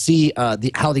that we see how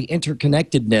the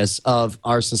interconnectedness of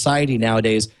our society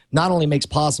nowadays not only makes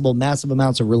possible massive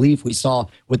amounts of relief. We saw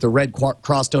with the Red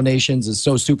Cross donations, it's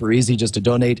so super easy just to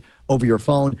donate over your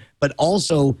phone, but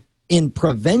also in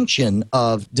prevention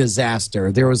of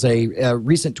disaster. There was a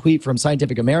recent tweet from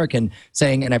Scientific American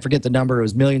saying, and I forget the number, it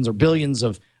was millions or billions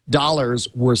of dollars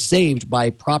were saved by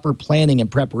proper planning and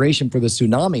preparation for the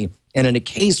tsunami. And in a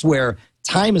case where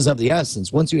time is of the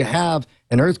essence, once you have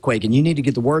an earthquake and you need to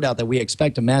get the word out that we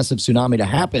expect a massive tsunami to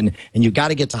happen and you got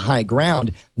to get to high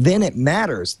ground, then it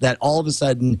matters that all of a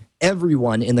sudden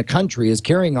everyone in the country is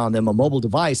carrying on them a mobile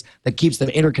device that keeps them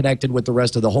interconnected with the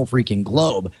rest of the whole freaking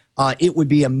globe. It would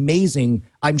be amazing.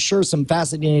 I'm sure some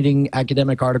fascinating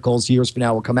academic articles years from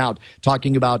now will come out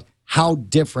talking about how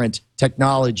different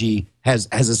technology has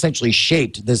essentially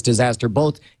shaped this disaster,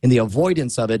 both in the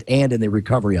avoidance of it and in the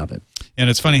recovery of it. And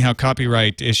it's funny how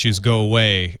copyright issues go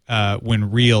away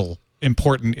when real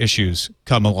important issues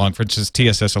come along. For instance,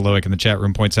 TSS Aloic in the chat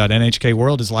room points out NHK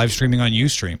World is live streaming on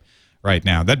Ustream right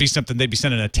now. That'd be something they'd be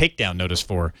sending a takedown notice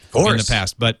for in the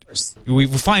past. But we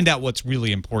find out what's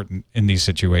really important in these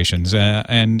situations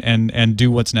and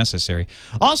do what's necessary.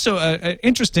 Also, an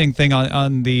interesting thing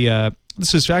on the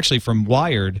this is actually from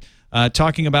Wired.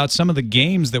 Talking about some of the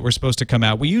games that were supposed to come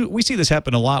out. We see this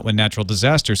happen a lot when natural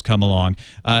disasters come along.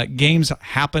 Games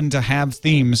happen to have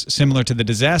themes similar to the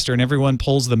disaster, and everyone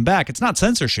pulls them back. It's not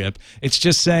censorship. It's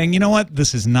just saying, you know what,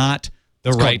 this is not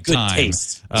the right time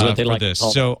taste, what they for like this. to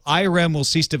call. So IRM will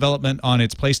cease development on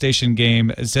its PlayStation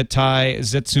game Zettai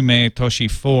Zetsume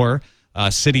Toshi 4,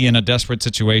 City in a Desperate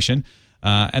Situation.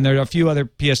 And there are a few other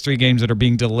PS3 games that are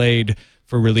being delayed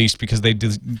for release because they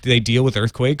deal with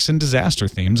earthquakes and disaster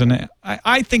themes, and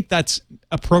I think that's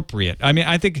appropriate. I mean,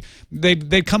 I think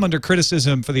they'd come under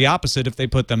criticism for the opposite if they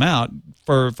put them out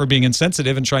for being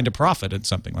insensitive and trying to profit at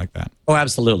something like that. Oh,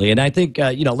 absolutely. And I think,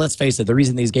 let's face it, the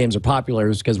reason these games are popular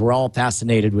is because we're all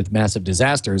fascinated with massive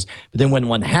disasters. But then when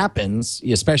one happens,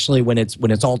 especially when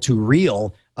it's all too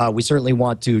real, we certainly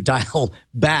want to dial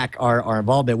back our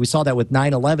involvement. We saw that with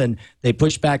 9/11. They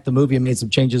pushed back the movie and made some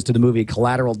changes to the movie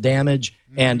Collateral Damage.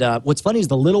 And what's funny is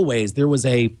the little ways. There was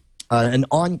an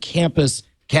on-campus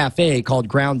cafe called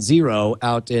Ground Zero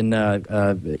out in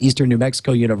Eastern New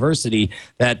Mexico University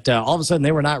that all of a sudden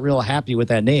they were not real happy with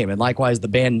that name. And likewise, the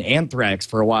band Anthrax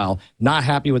for a while, not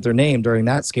happy with their name during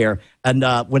that scare. And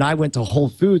when I went to Whole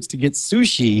Foods to get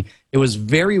sushi, it was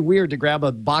very weird to grab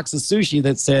a box of sushi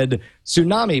that said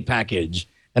tsunami package.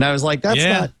 And I was like, that's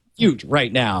not cute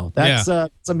right now. That's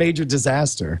it's a major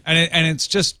disaster. And it's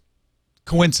just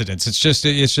coincidence. It's just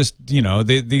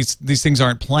these things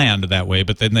aren't planned that way,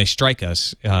 but then they strike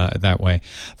us that way.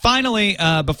 Finally,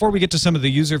 before we get to some of the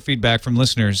user feedback from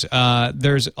listeners,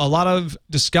 there's a lot of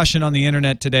discussion on the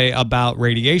internet today about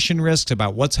radiation risks,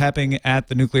 about what's happening at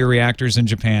the nuclear reactors in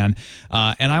Japan,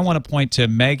 and I want to point to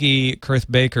Maggie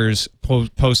Kurth-Baker's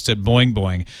post at Boing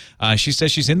Boing. She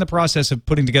says she's in the process of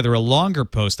putting together a longer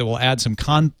post that will add some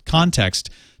context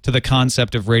to the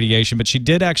concept of radiation, but she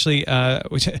did actually.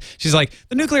 She's like,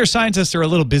 the nuclear scientists are a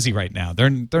little busy right now.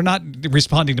 They're not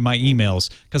responding to my emails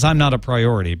because I'm not a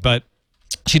priority. But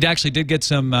She actually did get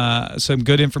some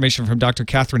good information from Dr.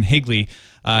 Catherine Higley,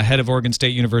 head of Oregon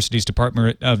State University's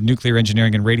Department of Nuclear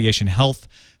Engineering and Radiation Health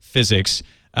Physics,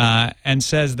 and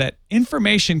says that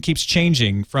information keeps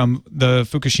changing from the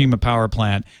Fukushima power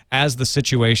plant as the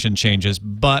situation changes.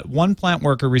 But one plant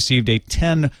worker received a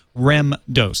 10 REM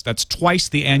dose. That's twice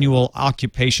the annual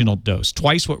occupational dose,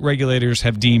 twice what regulators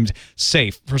have deemed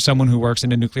safe for someone who works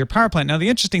in a nuclear power plant. Now, the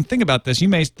interesting thing about this, you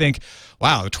may think,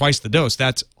 wow, twice the dose,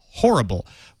 that's horrible.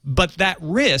 But that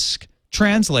risk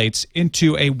translates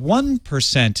into a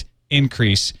 1%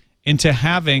 increase into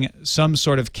having some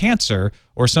sort of cancer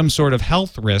or some sort of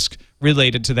health risk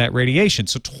related to that radiation.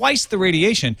 So twice the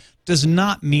radiation does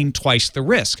not mean twice the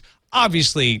risk.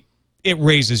 Obviously, it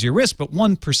raises your risk, but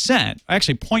 1%,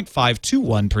 actually 0.5 to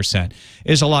 1%,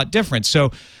 is a lot different.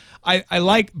 So I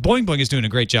like Boing Boing is doing a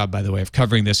great job, by the way, of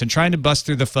covering this and trying to bust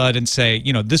through the FUD and say,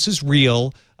 you know, this is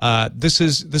real. This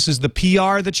is the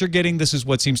PR that you're getting. This is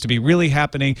what seems to be really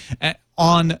happening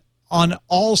on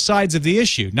all sides of the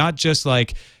issue, not just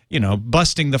like, you know,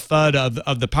 busting the FUD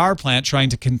of the power plant, trying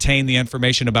to contain the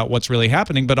information about what's really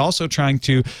happening, but also trying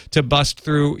to bust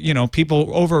through, you know, people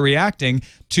overreacting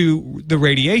to the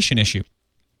radiation issue.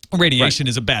 Radiation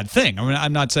is a bad thing. I mean,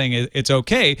 I'm not saying it's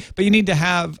okay, but you need to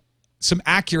have some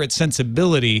accurate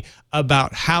sensibility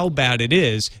about how bad it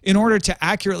is in order to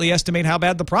accurately estimate how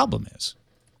bad the problem is.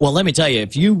 Well, let me tell you,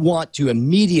 if you want to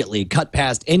immediately cut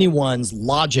past anyone's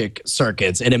logic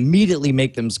circuits and immediately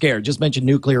make them scared, just mention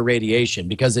nuclear radiation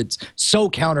because it's so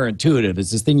counterintuitive.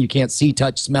 It's this thing you can't see,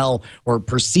 touch, smell, or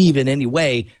perceive in any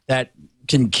way that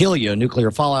can kill you. Nuclear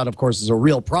fallout, of course, is a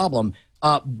real problem.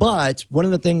 But one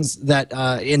of the things that,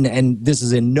 and this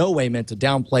is in no way meant to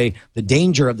downplay the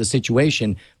danger of the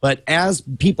situation, but as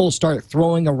people start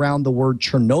throwing around the word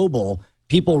Chernobyl,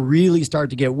 people really start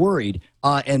to get worried.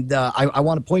 I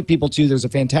want to point people to, there's a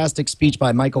fantastic speech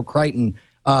by Michael Crichton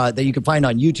that you can find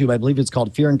on YouTube. I believe it's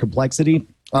called Fear and Complexity.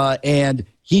 And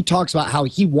he talks about how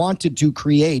he wanted to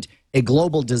create a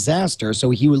global disaster. So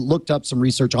he looked up some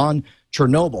research on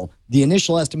Chernobyl. The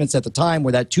initial estimates at the time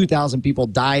were that 2,000 people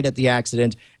died at the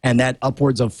accident and that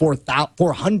upwards of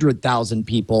 400,000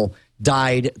 people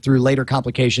died through later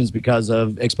complications because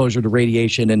of exposure to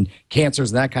radiation and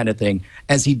cancers and that kind of thing.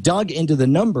 As he dug into the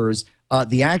numbers,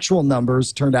 the actual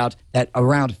numbers turned out that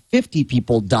around 50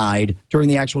 people died during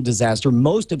the actual disaster,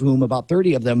 most of whom, about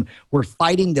 30 of them, were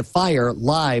fighting the fire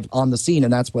live on the scene,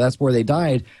 and that's where they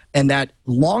died. And that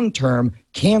long-term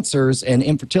cancers and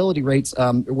infertility rates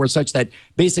were such that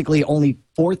basically only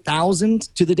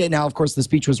 4,000 to the day. Now, of course, the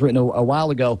speech was written a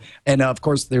while ago, and of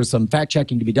course, there's some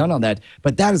fact-checking to be done on that.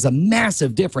 But that is a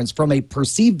massive difference from a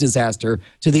perceived disaster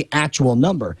to the actual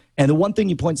number. And the one thing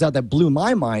he points out that blew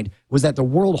my mind was that the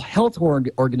World Health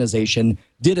Organization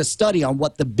did a study on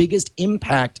what the biggest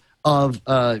impact of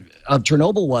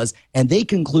Chernobyl was, and they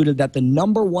concluded that the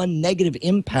number one negative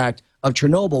impact of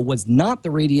Chernobyl was not the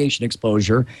radiation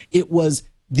exposure. It was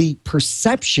the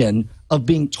perception of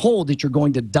being told that you're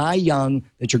going to die young,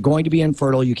 that you're going to be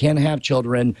infertile, you can't have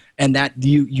children, and that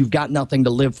you've got nothing to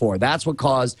live for. That's what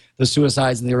caused the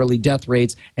suicides and the early death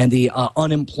rates and the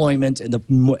unemployment and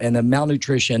the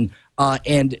malnutrition.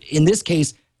 And in this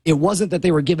case, it wasn't that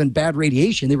they were given bad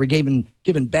radiation; they were given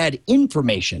bad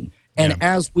information. And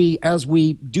as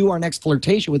we do our next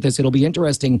flirtation with this, it'll be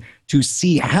interesting to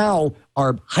see how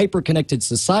our hyper-connected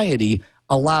society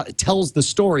tells the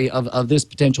story of this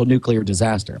potential nuclear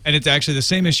disaster. And it's actually the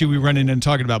same issue we run in and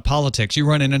talking about politics. You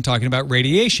run in and talking about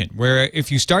radiation, where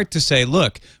if you start to say,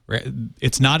 look,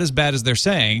 it's not as bad as they're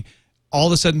saying, all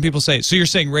of a sudden people say, so you're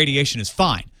saying radiation is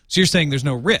fine. So you're saying there's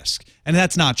no risk. And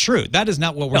that's not true. That is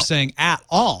not what we're saying at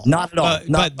all. Not at all.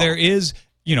 But there is,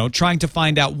 you know, trying to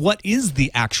find out what is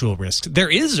the actual risk. There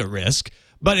is a risk,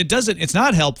 but it's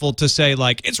not helpful to say,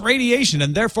 like, it's radiation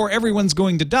and therefore everyone's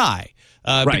going to die.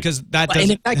 Because that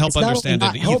doesn't help understand it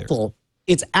either. Helpful,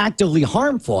 it's actively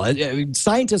harmful.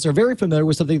 Scientists are very familiar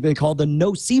with something they call the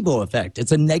nocebo effect.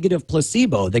 It's a negative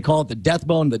placebo. They call it the death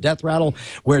bone, the death rattle,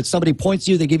 where somebody points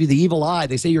to you, they give you the evil eye,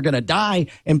 they say you're going to die,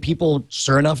 and people,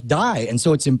 sure enough, die. And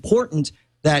so it's important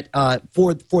that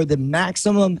for the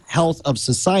maximum health of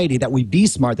society, that we be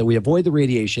smart, that we avoid the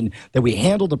radiation, that we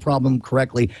handle the problem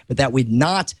correctly, but that we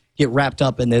not get wrapped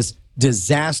up in this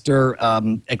disaster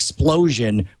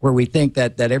explosion where we think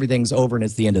that everything's over and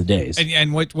it's the end of the days.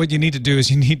 And what you need to do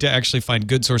is you need to actually find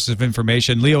good sources of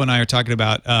information. Leo and I are talking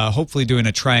about hopefully doing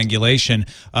a triangulation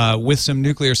with some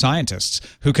nuclear scientists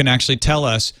who can actually tell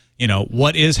us,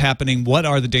 what is happening, what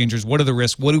are the dangers, what are the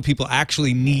risks, what do people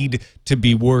actually need to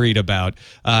be worried about.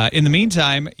 In the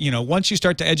meantime, once you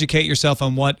start to educate yourself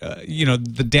on what,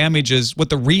 the damages, what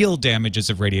the real damages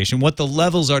of radiation, what the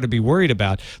levels are to be worried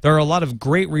about, there are a lot of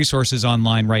great resources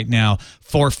online right now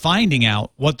for finding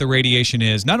out what the radiation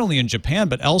is, not only in Japan,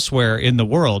 but elsewhere in the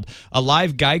world. A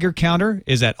live Geiger counter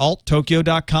is at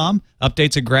alttokyo.com.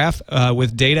 Updates a graph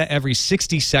with data every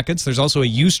 60 seconds. There's also a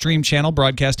Ustream channel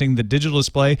broadcasting the digital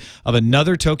display of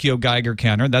another Tokyo Geiger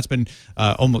counter. That's been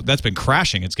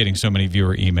crashing. It's getting so many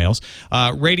viewer emails.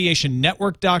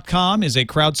 RadiationNetwork.com is a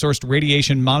crowdsourced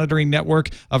radiation monitoring network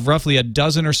of roughly a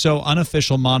dozen or so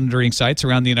unofficial monitoring sites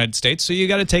around the United States. So you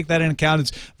got to take that into account.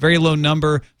 It's very low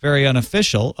number, very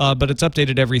unofficial, but it's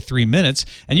updated every 3 minutes.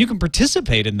 And you can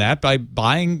participate in that by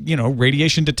buying,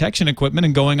 radiation detection equipment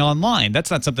and going online. That's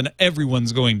not something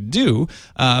everyone's going to do,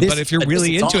 but if you're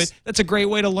really into it, that's a great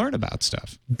way to learn about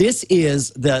stuff. This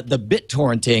is the bit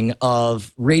torrenting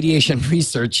of radiation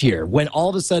research here. When all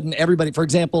of a sudden everybody, for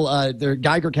example, their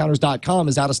GeigerCounters.com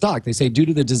is out of stock. They say due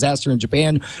to the disaster in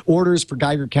Japan, orders for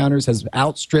Geiger counters has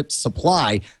outstripped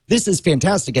supply. This is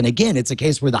fantastic. And again, it's a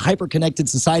case where the hyper-connected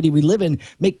society we live in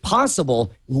make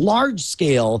possible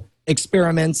large-scale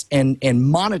experiments and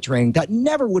monitoring that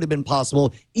never would have been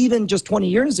possible even just 20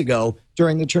 years ago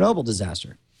during the Chernobyl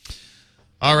disaster.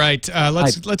 All right,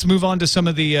 let's move on to some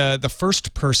of the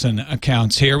first-person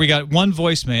accounts here. We got one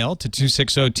voicemail to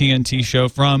 260 TNT show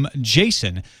from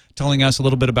Jason telling us a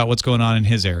little bit about what's going on in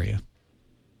his area.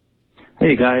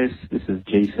 Hey, guys. This is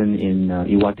Jason in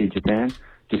Iwate, Japan.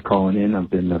 Just calling in.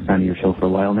 I've been a fan of your show for a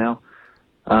while now.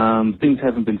 Things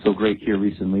haven't been so great here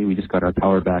recently. We just got our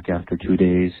power back after 2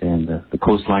 days, and the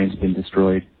coastline's been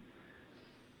destroyed.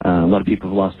 A lot of people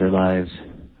have lost their lives.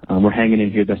 We're hanging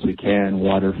in here best we can.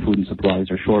 Water, food, and supplies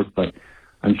are short, but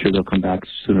I'm sure they'll come back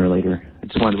sooner or later. I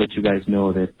just wanted to let you guys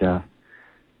know that,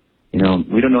 we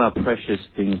don't know how precious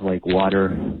things like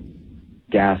water,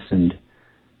 gas, and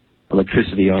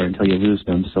electricity are until you lose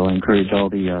them. So I encourage all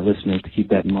the listeners to keep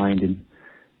that in mind and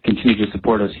continue to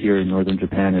support us here in northern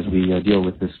Japan as we deal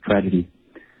with this tragedy.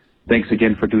 Thanks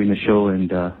again for doing the show,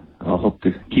 and I'll hope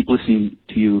to keep listening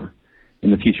to you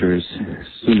in the future as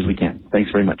soon as we can. Thanks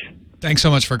very much. Thanks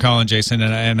so much for calling, Jason,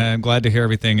 and I'm glad to hear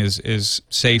everything is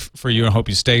safe for you. I hope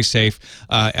you stay safe.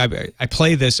 I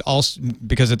play this also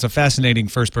because it's a fascinating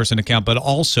first-person account, but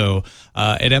also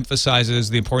it emphasizes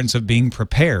the importance of being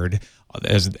prepared,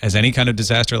 as any kind of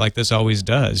disaster like this always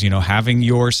does. Having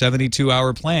your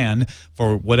 72-hour plan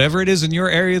for whatever it is in your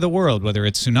area of the world, whether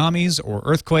it's tsunamis or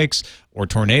earthquakes or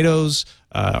tornadoes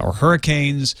or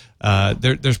hurricanes.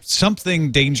 There's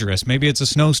something dangerous. Maybe it's a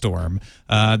snowstorm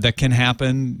that can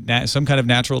happen, some kind of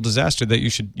natural disaster that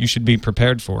you should be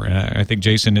prepared for. And I think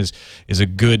Jason is a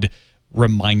good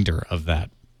reminder of that.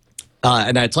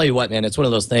 And I tell you what, man, it's one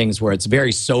of those things where it's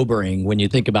very sobering when you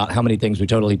think about how many things we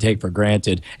totally take for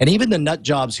granted. And even the nut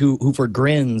jobs who for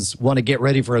grins want to get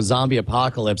ready for a zombie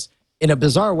apocalypse. In a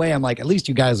bizarre way, I'm like, at least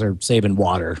you guys are saving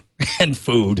water and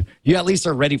food. You at least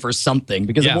are ready for something,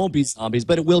 because it won't be zombies,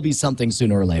 but it will be something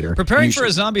sooner or later. Preparing for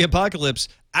a zombie apocalypse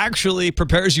actually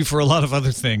prepares you for a lot of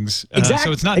other things.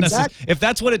 So it's not necessary. If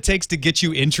that's what it takes to get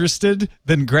you interested,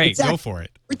 then great, go for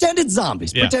it. Pretended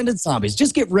zombies. Yeah. Pretended zombies.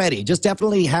 Just get ready. Just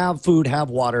definitely have food, have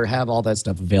water, have all that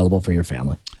stuff available for your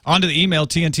family. On to the email,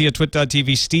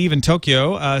 TNT@twit.tv. Steve in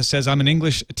Tokyo says, I'm an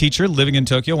English teacher living in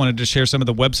Tokyo. Wanted to share some of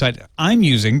the website I'm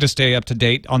using to stay up to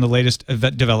date on the latest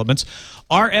developments.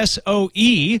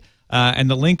 RSOE. And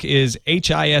the link is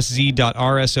hisz.rsoe.hu.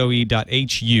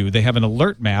 They have an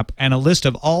alert map and a list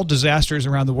of all disasters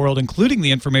around the world, including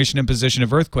the information and position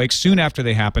of earthquakes soon after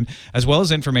they happen, as well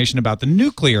as information about the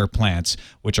nuclear plants,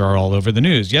 which are all over the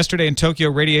news. Yesterday in Tokyo,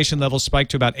 radiation levels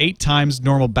spiked to about 8 times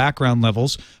normal background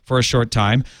levels for a short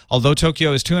time. Although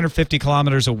Tokyo is 250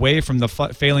 kilometers away from the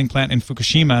failing plant in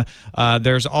Fukushima,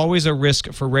 there's always a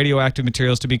risk for radioactive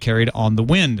materials to be carried on the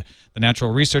wind. The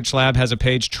Natural Research Lab has a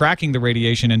page tracking the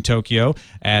radiation in Tokyo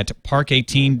at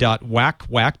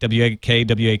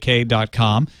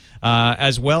park18.wakwak.com,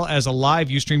 as well as a live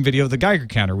Ustream video of the Geiger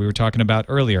counter we were talking about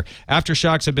earlier.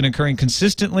 Aftershocks have been occurring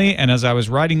consistently, and as I was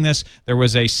writing this, there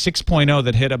was a 6.0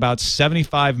 that hit about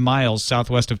 75 miles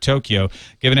southwest of Tokyo.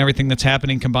 Given everything that's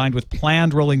happening combined with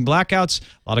planned rolling blackouts,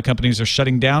 a lot of companies are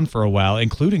shutting down for a while,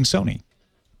 including Sony.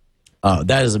 Oh,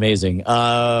 that is amazing.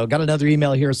 Got another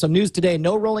email here. Some news today.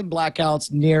 No rolling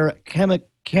blackouts near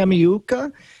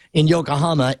Kamiuka in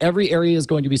Yokohama. Every area is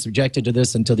going to be subjected to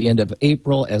this until the end of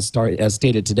April, as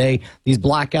stated today. These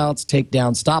blackouts take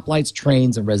down stoplights,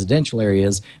 trains, and residential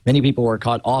areas. Many people were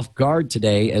caught off guard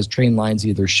today as train lines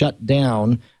either shut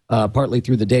down partly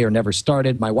through the day or never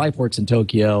started. My wife works in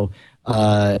Tokyo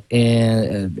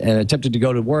and attempted to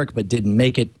go to work but didn't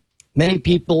make it. Many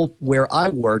people where I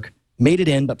work made it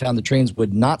in but found the trains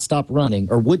would stop running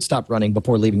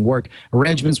before leaving work.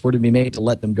 Arrangements were to be made to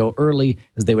let them go early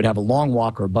as they would have a long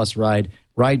walk or bus ride.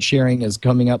 Ride sharing is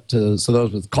coming up so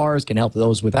those with cars can help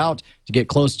those without to get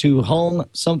close to home.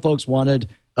 Some folks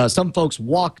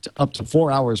walked up to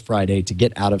 4 hours Friday to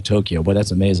get out of Tokyo. Boy,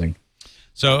 that's amazing.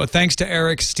 So thanks to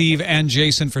Eric, Steve, and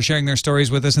Jason for sharing their stories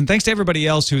with us. And thanks to everybody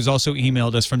else who's also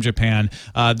emailed us from Japan.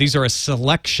 These are a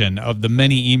selection of the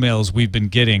many emails we've been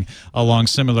getting along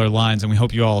similar lines, and we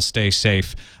hope you all stay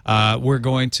safe. We're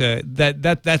going to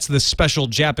that's the special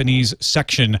Japanese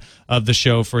section of the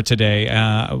show for today.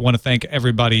 I want to thank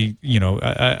everybody,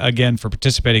 again for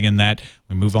participating in that.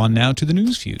 We move on now to the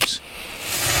news fuse.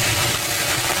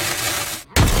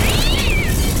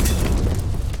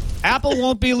 Apple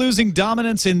won't be losing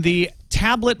dominance in the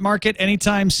tablet market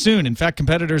anytime soon. In fact,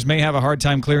 competitors may have a hard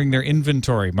time clearing their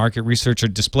inventory. Market researcher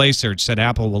DisplaySearch said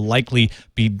Apple will likely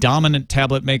be dominant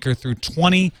tablet maker through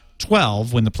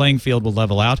 2012 when the playing field will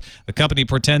level out. The company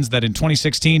pretends that in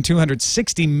 2016,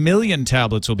 260 million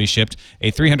tablets will be shipped,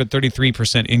 a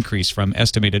 333% increase from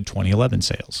estimated 2011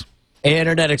 sales.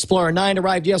 Internet Explorer 9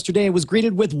 arrived yesterday and was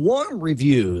greeted with warm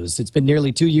reviews. It's been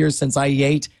nearly 2 years since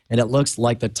IE8, and it looks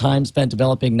like the time spent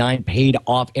developing 9 paid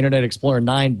off. Internet Explorer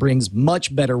 9 brings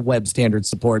much better web standard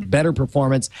support, better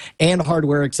performance, and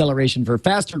hardware acceleration for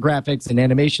faster graphics and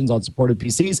animations on supported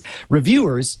PCs.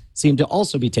 Reviewers seem to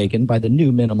also be taken by the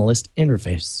new minimalist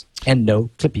interface. And no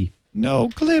Clippy. No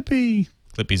Clippy.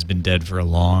 Clippy's been dead for a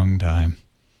long time.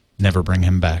 Never bring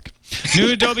him back.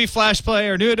 New Adobe Flash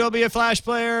Player, new Adobe Flash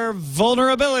Player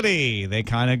vulnerability. They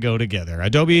kind of go together.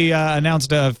 Adobe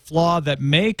announced a flaw that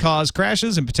may cause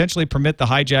crashes and potentially permit the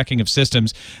hijacking of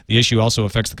systems. The issue also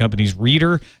affects the company's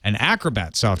Reader and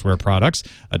Acrobat software products.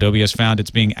 Adobe has found it's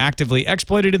being actively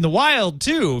exploited in the wild,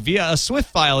 too, via a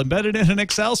Swift file embedded in an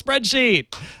Excel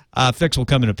spreadsheet. Fix will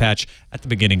come in a patch at the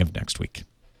beginning of next week.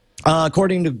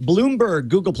 According to Bloomberg,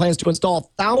 Google plans to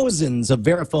install thousands of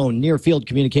Verifone near-field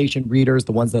communication readers,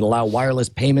 the ones that allow wireless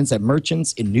payments at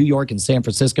merchants in New York and San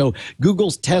Francisco.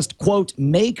 Google's test, quote,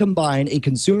 may combine a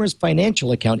consumer's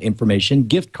financial account information,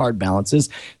 gift card balances,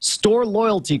 store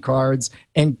loyalty cards,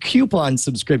 and coupon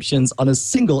subscriptions on a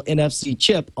single NFC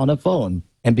chip on a phone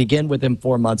and begin within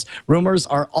 4 months. Rumors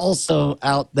are also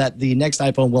out that the next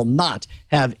iPhone will not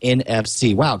have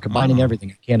NFC. Wow, combining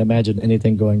everything. I can't imagine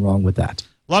anything going wrong with that.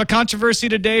 A lot of controversy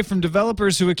today from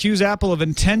developers who accuse Apple of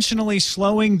intentionally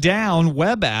slowing down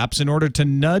web apps in order to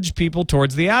nudge people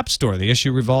towards the App Store. The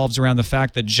issue revolves around the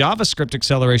fact that JavaScript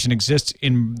acceleration exists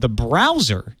in the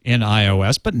browser in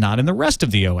iOS, but not in the rest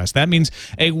of the OS. That means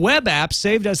a web app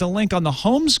saved as a link on the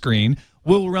home screen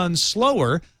will run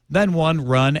slower than one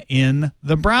run in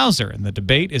the browser. And the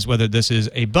debate is whether this is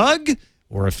a bug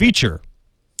or a feature.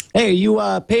 Hey, you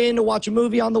paying to watch a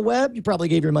movie on the web? You probably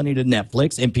gave your money to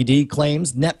Netflix. NPD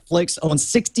claims Netflix owns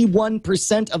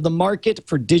 61% of the market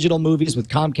for digital movies, with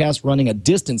Comcast running a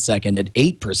distant second at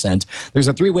 8%. There's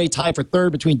a three-way tie for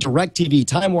third between DirecTV,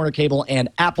 Time Warner Cable, and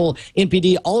Apple.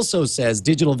 NPD also says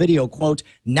digital video, quote,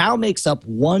 now makes up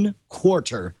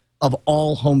 1/4 of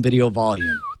all home video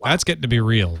volume. That's getting to be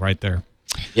real right there.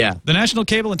 Yeah. The National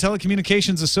Cable and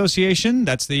Telecommunications Association,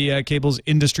 that's the cable's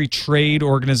industry trade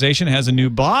organization, has a new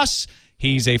boss.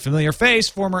 He's a familiar face.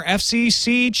 Former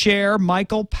FCC chair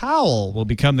Michael Powell will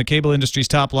become the cable industry's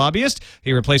top lobbyist.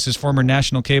 He replaces former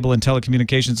National Cable and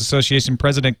Telecommunications Association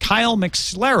President Kyle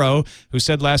McSlero, who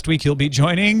said last week he'll be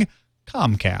joining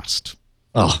Comcast.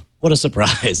 Oh, what a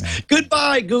surprise.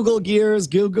 Goodbye, Google Gears.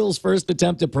 Google's first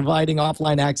attempt at providing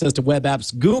offline access to web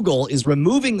apps. Google is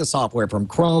removing the software from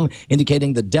Chrome,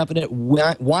 indicating the definite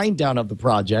wind down of the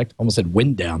project. Almost said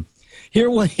wind down. Here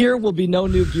will be no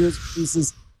new Gears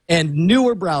releases, and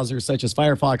newer browsers such as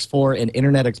Firefox 4 and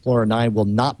Internet Explorer 9 will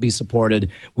not be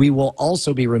supported. We will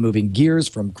also be removing Gears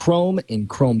from Chrome in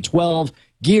Chrome 12.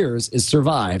 Gears is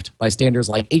survived by standards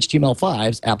like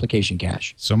HTML5's application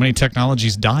cache. So many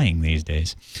technologies dying these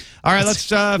days. All right, let's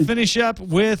finish up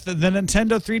with the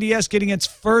Nintendo 3DS getting its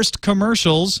first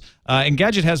commercials.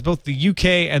 Engadget has both the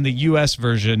UK and the US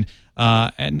version.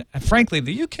 And frankly,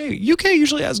 the UK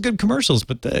usually has good commercials,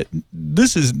 but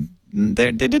this is...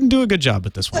 They didn't do a good job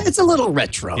with this one. It's a little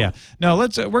retro. Yeah. No,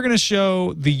 we're going to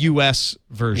show the U.S.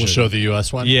 version. We'll show the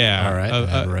U.S. one? Yeah. All right. I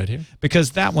have it right here.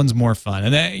 Because that one's more fun.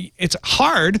 And it's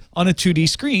hard on a 2D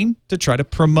screen to try to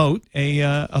promote a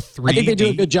 3D. I think they do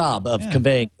a good job of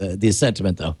conveying the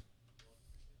sentiment, though.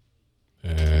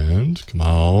 And, come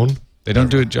on. They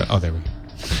don't do it. Oh, there we go.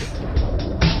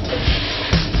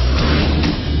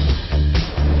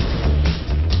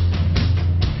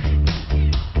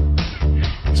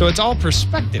 So it's all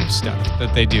perspective stuff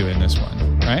that they do in this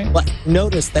one, right? But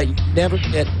notice that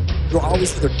you're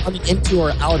always either coming into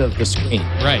or out of the screen.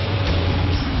 Right.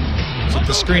 So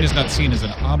the screen is not seen as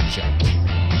an object.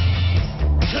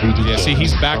 Yeah, see,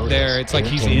 he's back there. It's like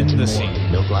he's in the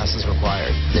scene. No glasses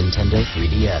required. Nintendo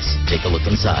 3DS. Take a look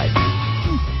inside.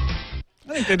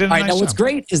 I think they did a All right, nice now what's job.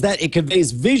 great is that it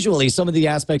conveys visually some of the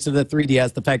aspects of the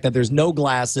 3DS, the fact that there's no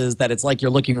glasses, that it's like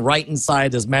you're looking right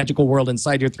inside this magical world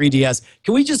inside your 3DS.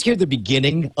 Can we just hear the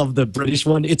beginning of the British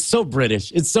one? It's so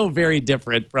British. It's so very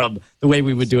different from the way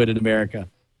we would do it in America.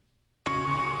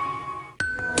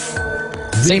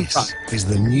 Same This product. is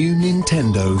the new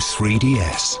Nintendo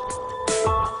 3DS.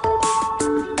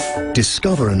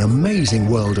 Discover an amazing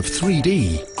world of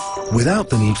 3D without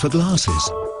the need for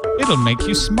glasses. It'll make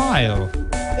you smile.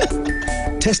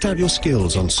 Test out your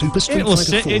skills on Super Street It will Fighter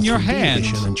sit 4 in your 3D hand.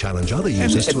 edition and challenge other And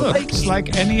users it to a looks battle.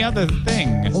 like any other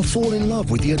thing. Or fall in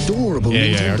love with the adorable Yeah,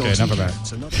 Nintendo okay, enough of that.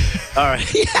 hands and other- All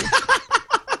right.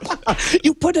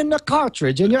 You put in the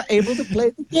cartridge and you're able to play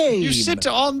the game. You sit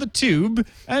on the tube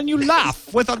and you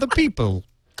laugh with other people.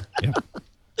 Yeah.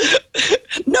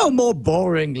 No more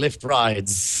boring lift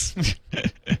rides.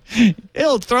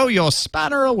 It'll throw your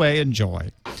spanner away in joy.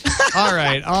 All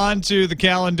right, on to the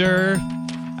calendar.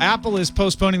 Apple is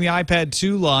postponing the iPad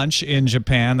 2 launch in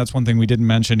Japan. That's one thing we didn't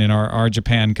mention in our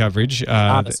Japan coverage.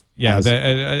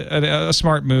 A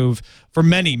smart move for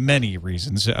many, many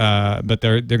reasons. But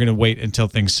they're going to wait until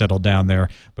things settle down there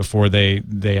before they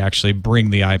actually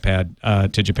bring the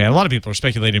iPad to Japan. A lot of people are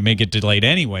speculating it may get delayed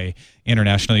anyway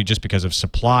internationally just because of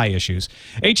supply issues.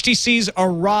 HTC's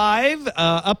arrive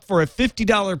up for a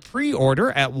 $50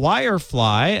 pre-order at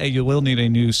Wirefly. You will need a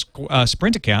new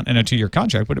Sprint account and a 2-year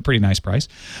contract, but a pretty nice price.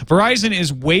 Verizon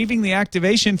is waiving the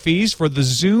activation fees for the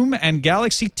Zoom and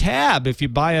Galaxy Tab if you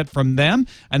buy it from them,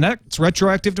 and that's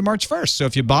retroactive to March 1st. So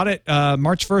if you bought it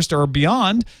March 1st or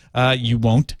beyond, you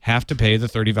won't have to pay the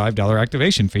 $35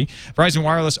 activation fee. Verizon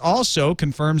Wireless also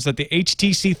confirms that the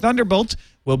HTC Thunderbolt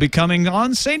will be coming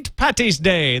on St. Patty's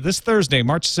Day this Thursday,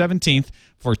 March 17th,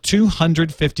 for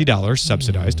 $250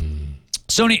 subsidized.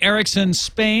 Sony Ericsson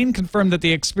Spain confirmed that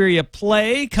the Xperia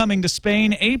Play coming to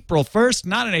Spain April 1st,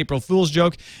 not an April Fool's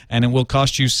joke, and it will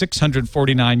cost you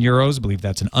 €649. I believe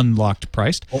that's an unlocked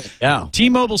price. Oh, yeah.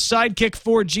 T-Mobile Sidekick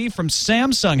 4G from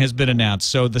Samsung has been announced.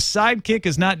 So the Sidekick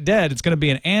is not dead. It's going to be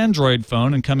an Android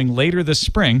phone and coming later this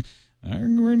spring.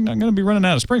 We're not going to be running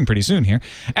out of spring pretty soon here.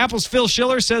 Apple's Phil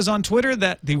Schiller says on Twitter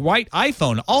that the white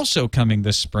iPhone also coming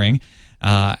this spring.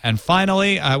 And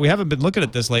finally, we haven't been looking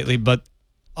at this lately, but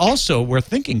also, we're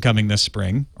thinking coming this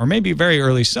spring, or maybe very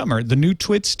early summer, the new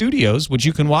Twit Studios, which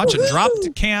you can watch at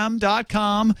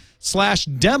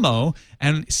dropcam.com/demo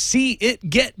and see it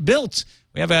get built.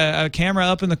 We have a camera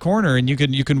up in the corner, and you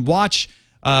can watch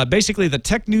basically the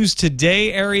Tech News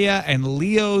Today area and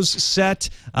Leo's set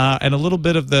and a little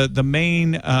bit of the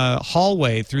main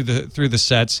hallway through the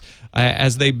sets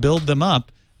as they build them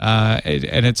up.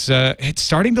 And it's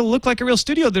starting to look like a real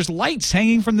studio. There's lights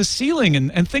hanging from the ceiling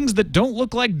and things that don't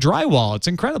look like drywall. It's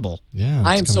incredible. Yeah,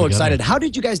 I am so excited. How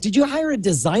did you hire a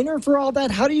designer for all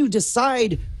that? How do you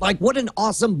decide, like, what an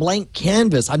awesome blank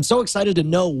canvas? I'm so excited to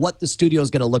know what the studio is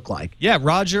going to look like. Yeah,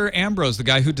 Roger Ambrose, the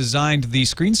guy who designed the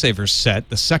Screensaver set,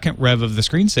 the second rev of the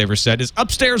Screensaver set, is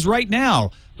upstairs right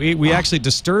now. We actually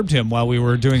disturbed him while we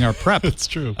were doing our prep. That's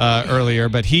true. Earlier,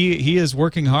 but he is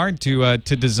working hard to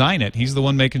design it. He's the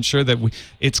one making sure that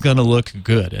it's going to look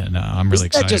good, and I'm really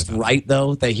excited. Isn't that just right,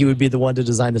 though, that he would be the one to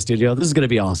design the studio? This is going to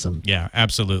be awesome. Yeah,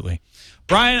 absolutely.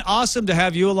 Brian, awesome to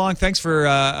have you along. Thanks for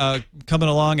coming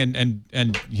along, and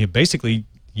basically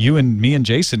you and me and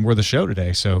Jason were the show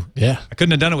today. So Yeah. I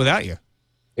couldn't have done it without you.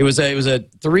 It was a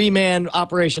 3-man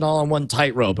operation all on one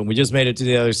tightrope, and we just made it to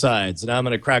the other side. So now I'm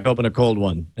going to crack open a cold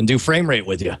one and do frame rate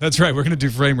with you. That's right. We're going to do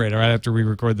frame rate right after we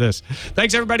record this.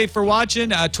 Thanks, everybody, for watching.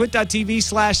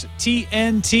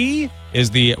 Twit.tv/TNT is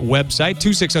the website.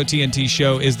 260TNT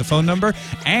show is the phone number.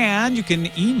 And you can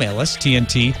email us,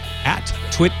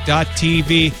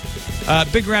 TNT@twit.tv.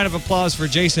 Big round of applause for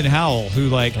Jason Howell, who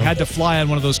had to fly on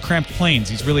one of those cramped planes.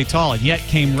 He's really tall, and yet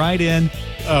came right in,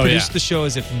 produced the show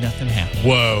as if nothing happened.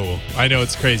 Whoa. I know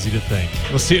it's crazy to think.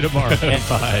 We'll see you tomorrow.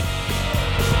 Bye.